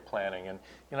inventory planning, and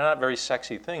not very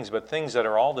sexy things, but things that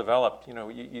are all developed.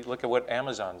 You look at what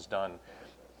Amazon's done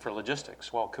for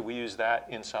logistics. Well, could we use that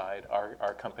inside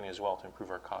our company as well to improve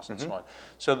our costs and so on?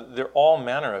 So there are all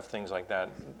manner of things like that,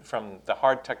 from the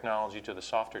hard technology to the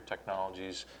softer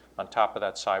technologies, on top of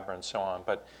that cyber and so on.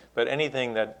 But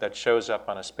anything that shows up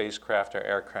on a spacecraft or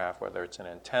aircraft, whether it's an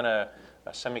antenna,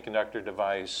 a semiconductor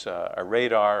device, a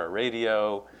radar, a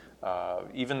radio,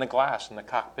 even the glass in the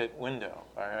cockpit window,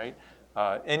 all right?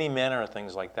 Any manner of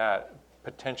things like that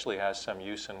potentially has some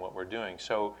use in what we're doing.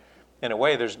 So in a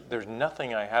way, there's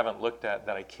nothing I haven't looked at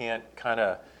that I can't kind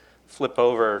of flip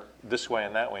over this way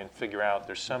and that way and figure out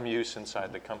there's some use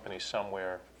inside the company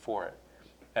somewhere for it.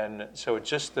 And so it's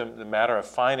just the matter of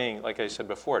finding, like I said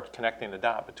before, connecting the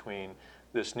dot between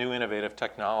this new innovative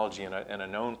technology and a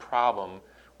known problem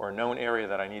or a known area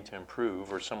that I need to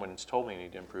improve, or someone's told me I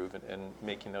need to improve, and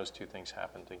making those two things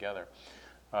happen together.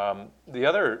 The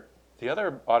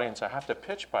other audience I have to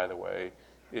pitch, by the way,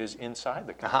 is inside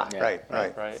the company.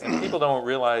 Right. And people don't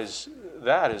realize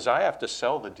that is I have to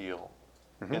sell the deal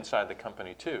inside the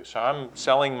company too. So I'm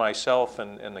selling myself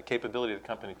and the capability of the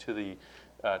company to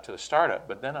the startup,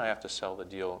 but then I have to sell the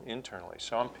deal internally.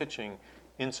 So I'm pitching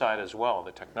inside as well,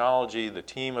 the technology, the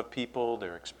team of people,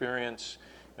 their experience,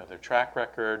 their track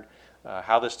record,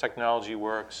 how this technology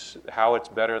works, how it's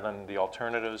better than the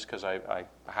alternatives, because I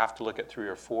have to look at 3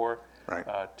 or 4. Right.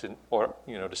 To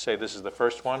say this is the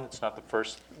first one. It's not the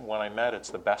first one I met. It's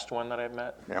the best one that I've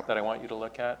met that I want you to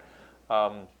look at.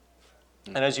 And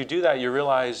as you do that, you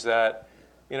realize that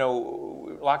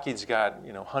Lockheed's got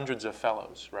hundreds of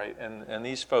fellows, right? And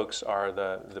these folks are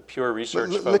the pure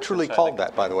research folks. Literally called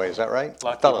that, by the way. Is that right?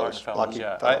 Lockheed fellows. Fellows.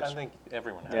 Yeah, I think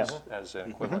everyone has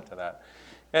an equivalent to that.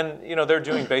 And they're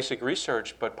doing basic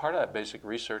research, but part of that basic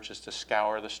research is to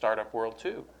scour the startup world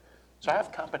too. So I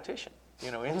have competition.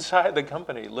 Inside the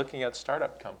company, looking at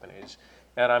startup companies,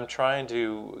 and I'm trying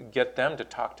to get them to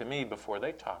talk to me before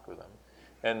they talk with them,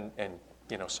 and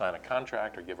sign a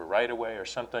contract or give a right away or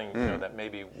something that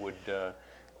maybe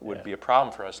would be a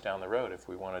problem for us down the road if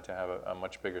we wanted to have a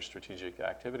much bigger strategic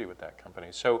activity with that company.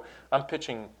 So I'm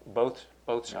pitching both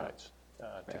sides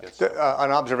to get started.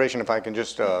 An observation, if I can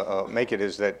just make it,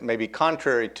 is that maybe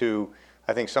contrary to,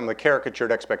 I think, some of the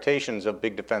caricatured expectations of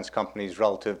big defense companies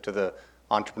relative to the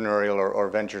entrepreneurial or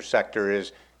venture sector,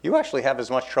 is you actually have as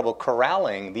much trouble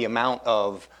corralling the amount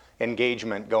of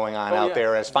engagement going on out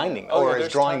there as finding or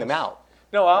as drawing them out.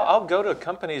 No, I'll go to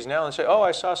companies now and say, "Oh,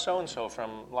 I saw so and so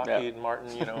from Lockheed Martin,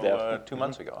 2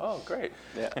 months ago." Oh, great.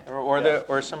 Yeah.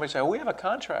 Or somebody say, "Oh, we have a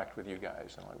contract with you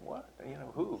guys." I'm like, "What?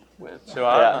 Who? With?" So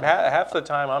half the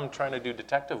time I'm trying to do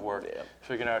detective work,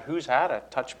 figuring out who's had a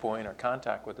touch point or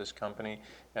contact with this company,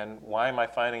 and why am I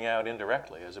finding out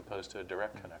indirectly as opposed to a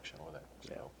direct connection with it.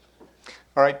 So.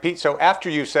 All right, Pete, so after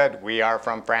you said, we are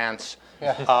from France,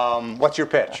 what's your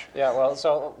pitch? Yeah,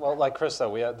 well, like Chris, though,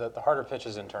 we have the harder pitch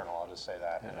is internal. I'll just say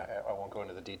that. And I won't go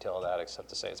into the detail of that except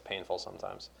to say it's painful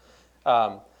sometimes.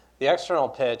 The external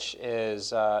pitch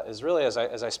is really, as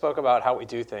I spoke about how we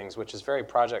do things, which is very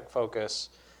project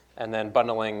focused, and then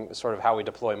bundling sort of how we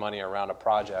deploy money around a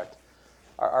project.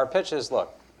 Our pitch is,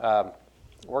 look,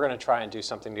 we're going to try and do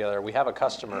something together. We have a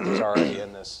customer who's already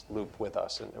in this loop with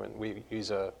us, and we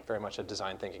use very much a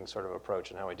design thinking sort of approach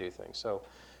in how we do things. So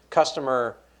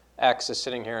customer X is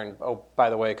sitting here, and oh, by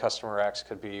the way, customer X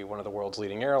could be one of the world's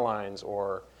leading airlines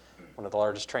or one of the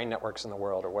largest train networks in the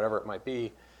world or whatever it might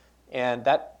be. And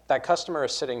that customer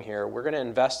is sitting here. We're going to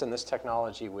invest in this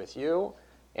technology with you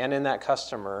and in that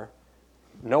customer.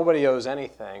 Nobody owes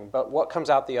anything, but what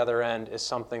comes out the other end is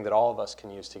something that all of us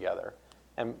can use together.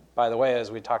 And by the way, as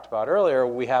we talked about earlier,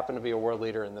 we happen to be a world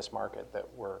leader in this market that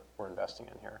we're investing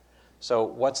in here. So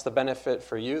what's the benefit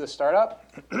for you, the startup?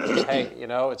 Hey,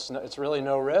 it's really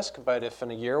no risk, but if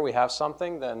in a year we have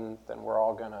something, then we're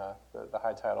all gonna, the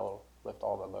high tide will lift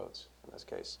all the boats in this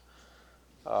case.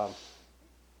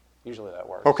 Usually that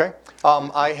works. Okay.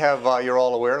 I have, you're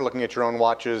all aware, looking at your own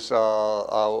watches,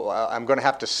 I'm going to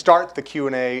have to start the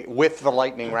Q&A with the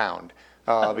lightning round.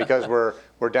 Because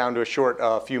we're down to a short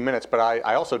few minutes, but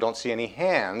I also don't see any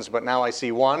hands, but now I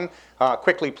see one.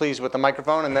 Quickly, please, with the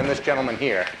microphone, and then this gentleman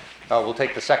here will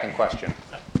take the second question.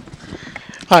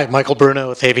 Hi, Michael Bruno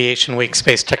with Aviation Week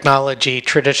Space Technology.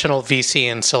 Traditional VC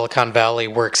in Silicon Valley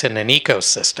works in an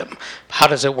ecosystem. How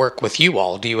does it work with you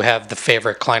all? Do you have the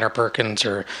favorite Kleiner Perkins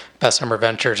or Bessemer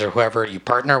Ventures or whoever you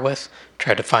partner with?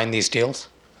 Try to find these deals?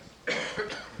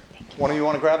 One of you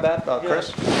want to grab that,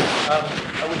 Chris?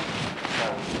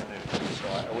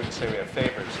 I wouldn't say we have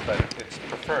favorites, but it's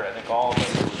preferred. I think all of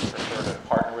us would prefer to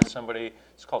partner with somebody.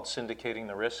 It's called syndicating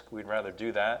the risk. We'd rather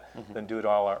do that than do it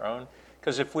all our own.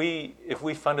 Because if we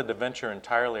funded the venture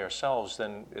entirely ourselves,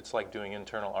 then it's like doing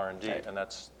internal R&D, and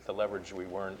that's the leverage we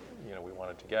wanted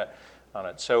to get on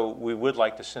it. So we would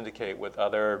like to syndicate with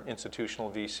other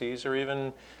institutional VCs,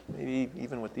 or maybe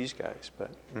even with these guys. But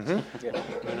who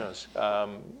knows?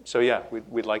 So yeah,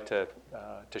 we'd like to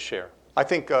share. I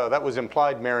think that was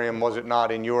implied, Miriam, was it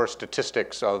not, in your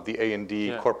statistics of the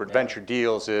A&D corporate venture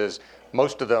deals, is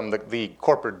most of them, the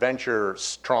corporate venture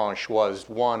tranche was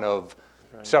one of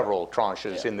several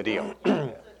tranches in the deal. I think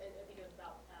it was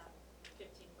about 15%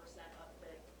 of the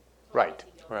Right.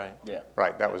 Right. Yeah.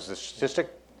 Right, that was the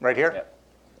statistic right here. Yep.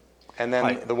 And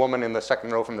then the woman in the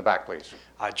second row from the back, please.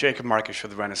 Jacob Markish for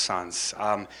the Renaissance.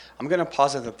 I'm going to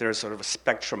posit that there's sort of a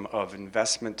spectrum of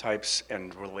investment types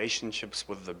and relationships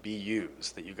with the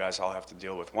BUs that you guys all have to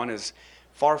deal with. One is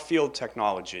far field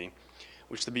technology,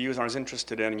 which the BUs aren't as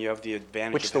interested in, and you have the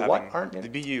advantage Which of the having what aren't? the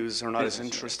BUs are not as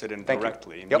interested in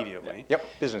directly, Yep. immediately. Yep,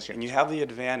 business units. And you have the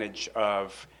advantage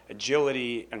of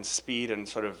agility and speed and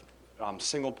sort of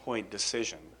single point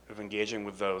decision of engaging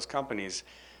with those companies,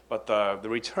 but the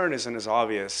return isn't as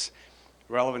obvious.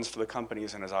 Relevance for the company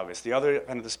isn't as obvious. The other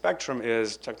end of the spectrum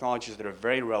is technologies that are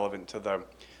very relevant to the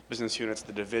business units,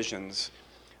 the divisions,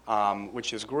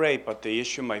 which is great, but the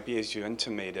issue might be, as you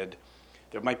intimated,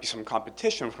 there might be some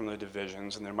competition from the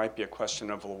divisions, and there might be a question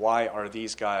of, well, why are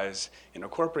these guys in a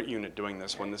corporate unit doing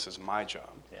this when this is my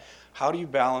job? Yeah. How do you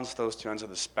balance those two ends of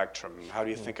the spectrum? How do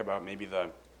you think about maybe the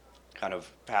kind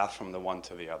of path from the one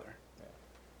to the other?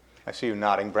 I see you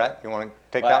nodding. Brett, you want to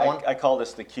take that one? I call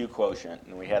this the Q quotient,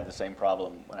 and we had the same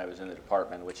problem when I was in the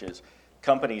department, which is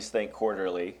companies think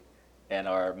quarterly, and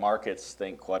our markets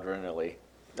think quadrennially,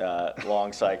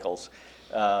 long cycles.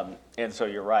 And so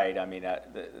you're right. I mean,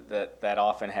 that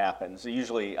often happens.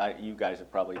 Usually, you guys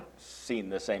have probably seen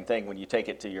the same thing. When you take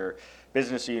it to your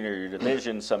business unit or your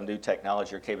division, some new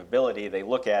technology or capability, they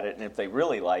look at it, and if they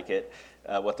really like it,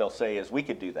 what they'll say is, we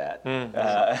could do that.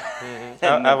 I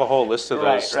have a whole list of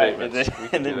those statements.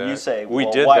 Right. And then you say, well,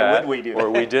 we did why that, would we do that? or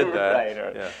we did that. Right.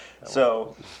 Or, yeah.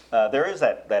 So there is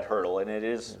that hurdle, and it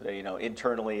is,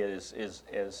 internally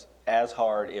is as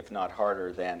hard, if not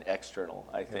harder, than external,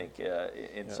 I think,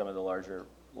 in some of the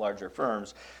larger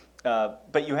firms.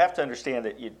 But you have to understand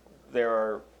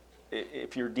that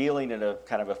if you're dealing in a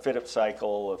kind of a fit-up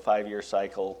cycle, a 5-year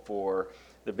cycle for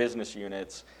the business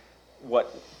units,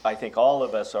 what I think all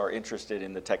of us are interested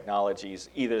in the technologies,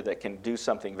 either that can do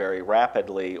something very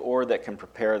rapidly or that can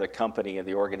prepare the company and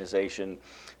the organization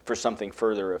for something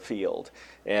further afield.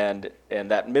 And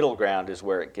that middle ground is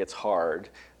where it gets hard.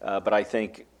 But I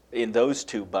think in those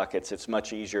two buckets, it's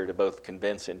much easier to both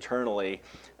convince internally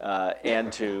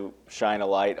and to shine a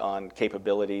light on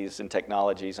capabilities and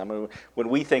technologies. I mean, when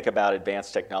we think about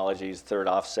advanced technologies, third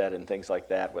offset and things like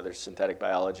that, whether it's synthetic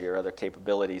biology or other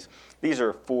capabilities, these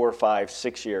are 4, 5,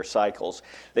 6-year cycles.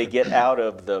 They get out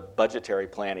of the budgetary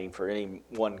planning for any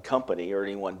one company or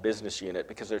any one business unit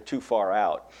because they're too far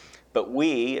out. But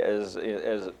we, as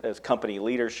company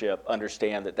leadership,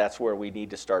 understand that that's where we need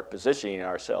to start positioning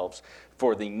ourselves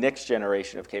for the next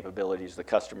generation of capabilities the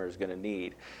customer is going to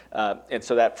need. And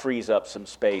so that frees up some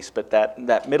space. But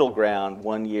that middle ground,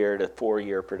 1 year to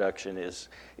 4-year production,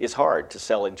 is hard to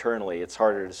sell internally. It's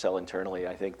harder to sell internally,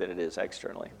 I think, than it is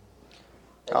externally.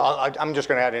 I'm just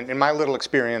going to add, in my little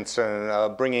experience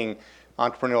bringing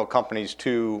entrepreneurial companies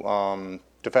to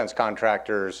defense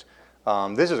contractors,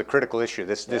 this is a critical issue.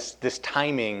 This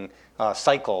timing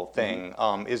cycle thing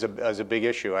is a big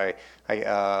issue. I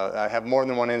have more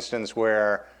than one instance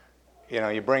where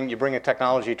you bring a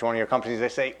technology to one of your companies. They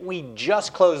say, we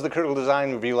just closed the critical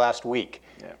design review last week,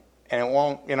 and it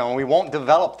won't. We won't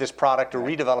develop this product or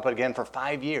redevelop it again for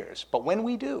 5 years. But when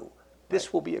we do,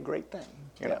 this will be a great thing.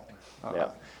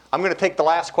 I'm going to take the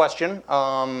last question,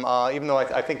 even though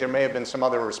I think there may have been some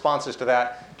other responses to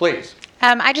that. Please.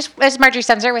 As Marjorie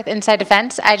Spencer with Inside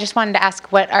Defense, I just wanted to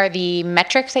ask, what are the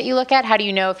metrics that you look at? How do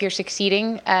you know if you're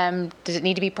succeeding? Does it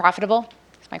need to be profitable?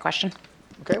 That's my question.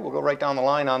 Okay, we'll go right down the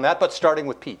line on that, but starting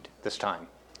with Pete this time.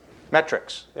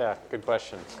 Metrics. Yeah, good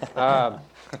question.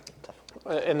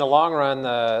 In the long run,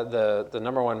 the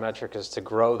number one metric is to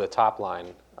grow the top line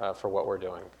for what we're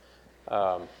doing.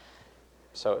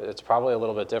 So it's probably a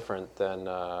little bit different than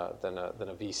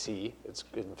a VC. It's,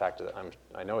 in fact,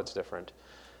 I know it's different.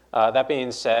 That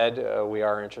being said, we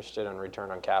are interested in return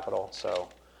on capital. So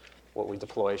what we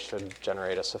deploy should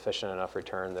generate a sufficient enough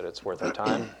return that it's worth our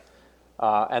time.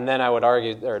 And then I would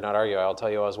argue, or not argue, I'll tell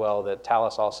you as well that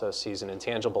Thales also sees an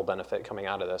intangible benefit coming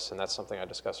out of this, and that's something I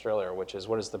discussed earlier, which is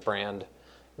what is the brand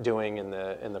doing in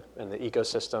the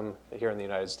ecosystem here in the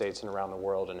United States and around the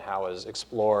world, and how is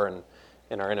Explore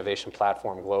and our innovation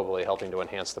platform globally helping to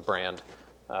enhance the brand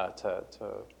to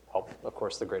help, of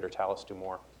course, the greater Thales do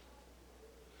more.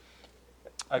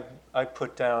 I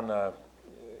put down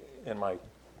in my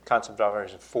concept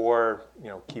evaluation 4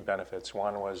 key benefits.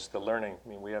 One was the learning. I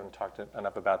mean, we haven't talked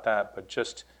enough about that, but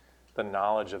just the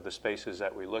knowledge of the spaces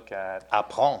that we look at.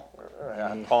 Apprend.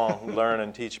 Learn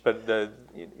and teach. But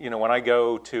when I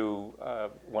go to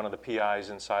one of the PIs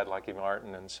inside Lockheed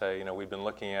Martin and say, we've been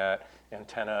looking at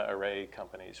antenna array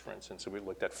companies, for instance, and we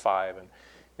looked at 5, and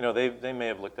they may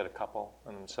have looked at a couple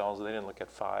on themselves. They didn't look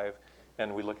at 5.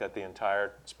 And we look at the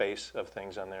entire space of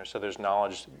things on there. So there's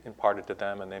knowledge imparted to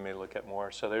them, and they may look at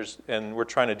more. So and we're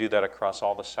trying to do that across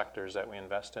all the sectors that we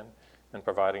invest in, and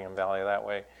providing them value that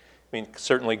way. I mean,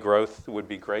 certainly growth would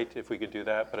be great if we could do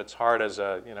that, but it's hard as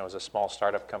a small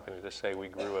startup company to say we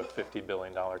grew a $50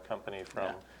 billion company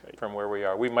from where we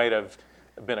are. We might have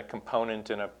been a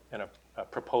component in a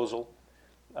proposal,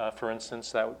 for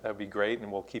instance. That would be great,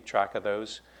 and we'll keep track of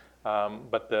those.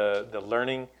 But the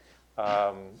learning.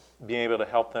 Being able to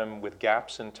help them with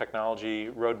gaps in technology,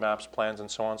 roadmaps, plans,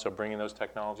 and so on, so bringing those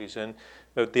technologies in.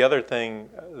 But the other thing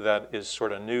that is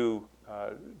sort of new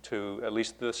to at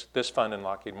least this fund in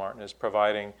Lockheed Martin is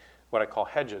providing what I call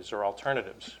hedges or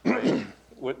alternatives. Right?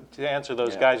 To answer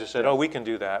those guys who said, we can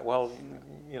do that. Well,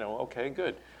 okay,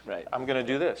 good. Right. I'm going to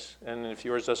do this. And if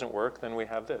yours doesn't work, then we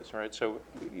have this. Right? So,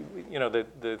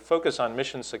 the focus on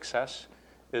mission success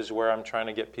is where I'm trying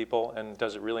to get people, and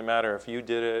does it really matter if you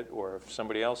did it or if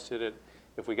somebody else did it?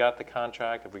 If we got the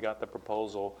contract, if we got the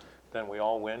proposal, then we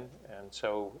all win. And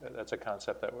so that's a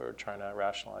concept that we're trying to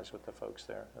rationalize with the folks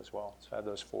there as well. So I have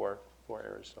those four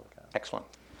areas to look at. Excellent.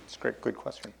 That's a great, good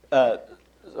question.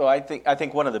 So I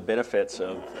think one of the benefits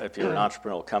of, if you're an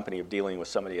entrepreneurial company, of dealing with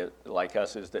somebody like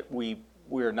us is that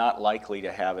we're not likely to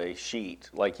have a sheet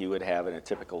like you would have in a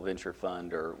typical venture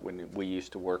fund, or when we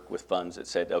used to work with funds that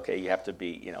said, okay, you have to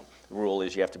be, the rule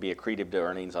is you have to be accretive to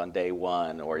earnings on day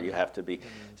one, or you have to be.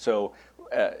 So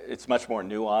it's much more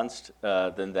nuanced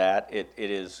than that. It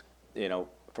is,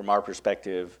 from our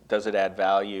perspective, does it add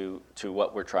value to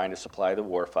what we're trying to supply the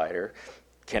warfighter?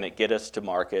 Can it get us to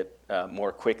market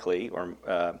more quickly, or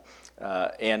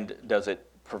and does it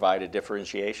provide a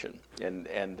differentiation?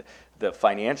 And the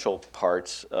financial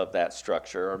parts of that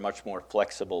structure are much more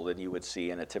flexible than you would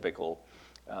see in a typical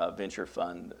venture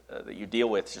fund that you deal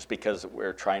with, just because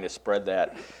we're trying to spread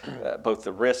that, both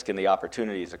the risk and the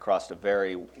opportunities across a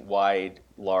very wide,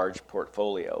 large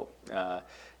portfolio.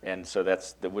 And so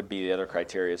that would be the other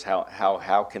criteria, is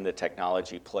how can the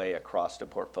technology play across a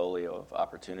portfolio of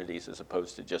opportunities as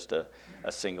opposed to just a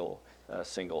single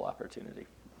opportunity.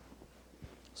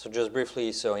 So just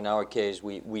briefly, so in our case,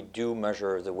 we do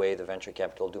measure the way the venture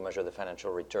capital do measure the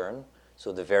financial return.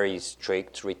 So the very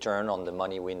strict return on the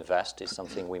money we invest is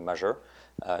something we measure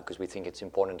because we think it's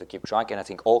important to keep track. And I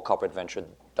think all corporate venture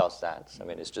does that. I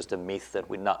mean, it's just a myth that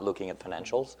we're not looking at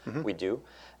financials. Mm-hmm. We do.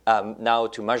 Now,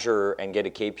 to measure and get a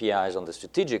KPIs on the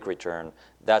strategic return,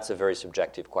 that's a very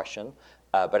subjective question.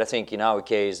 But I think in our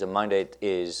case, the mandate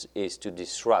is to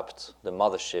disrupt the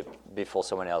mothership before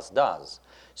someone else does.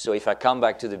 So if I come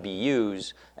back to the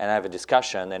BUs and I have a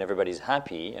discussion and everybody's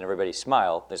happy and everybody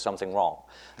smile, there's something wrong.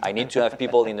 I need to have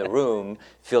people in the room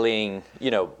feeling,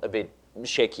 a bit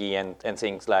shaky and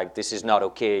things like, this is not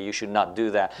okay, you should not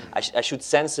do that. I should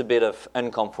sense a bit of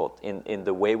uncomfort in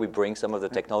the way we bring some of the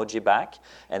technology back.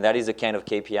 And that is the kind of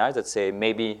KPIs that say,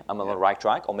 maybe I'm on the right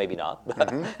track or maybe not.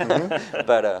 Mm-hmm, mm-hmm.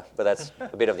 But that's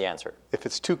a bit of the answer. If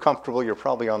it's too comfortable, you're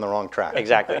probably on the wrong track.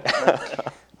 Exactly.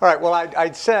 All right. Well,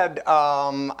 I'd said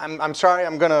I'm sorry.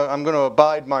 I'm gonna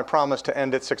abide my promise to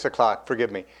end at 6 o'clock.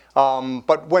 Forgive me.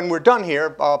 But when we're done here,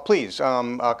 please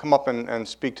come up and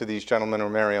speak to these gentlemen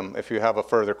or Miriam if you have a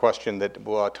further question that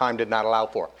time did not allow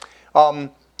for.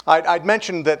 I'd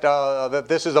mentioned that that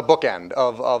this is a bookend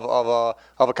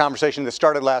of a conversation that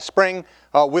started last spring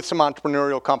with some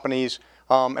entrepreneurial companies.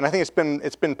 And I think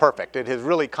it's been perfect. It has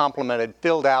really complemented,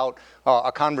 filled out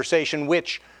a conversation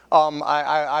which.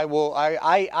 I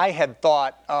had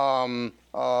thought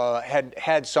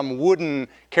had some wooden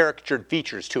caricatured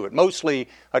features to it, mostly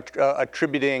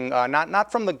attributing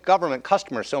not from the government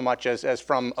customers so much as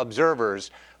from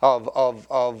observers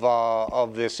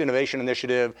of this innovation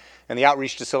initiative and the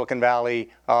outreach to Silicon Valley,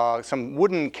 some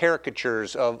wooden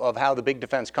caricatures of how the big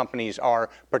defense companies are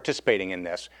participating in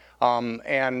this.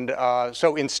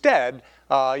 So instead,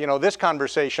 this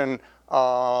conversation.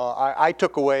 I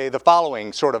took away the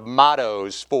following sort of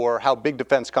mottos for how big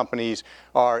defense companies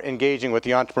are engaging with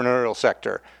the entrepreneurial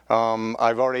sector.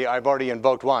 I've already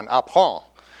invoked one: apprend,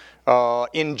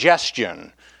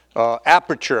 ingestion,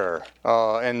 aperture,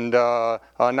 and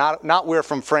not we're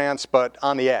from France, but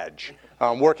on the edge,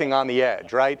 working on the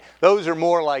edge. Right? Those are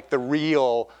more like the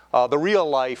real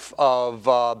life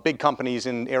of big companies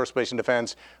in aerospace and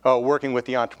defense working with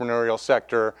the entrepreneurial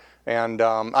sector. And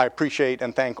I appreciate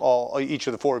and thank each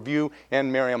of the four of you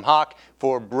and Miriam Hawk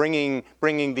for bringing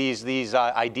these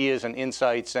ideas and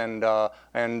insights and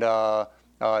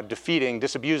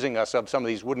disabusing us of some of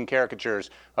these wooden caricatures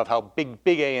of how big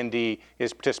A&D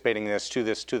is participating in this to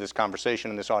this conversation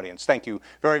in this audience. Thank you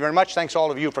very, very much. Thanks to all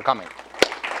of you for coming.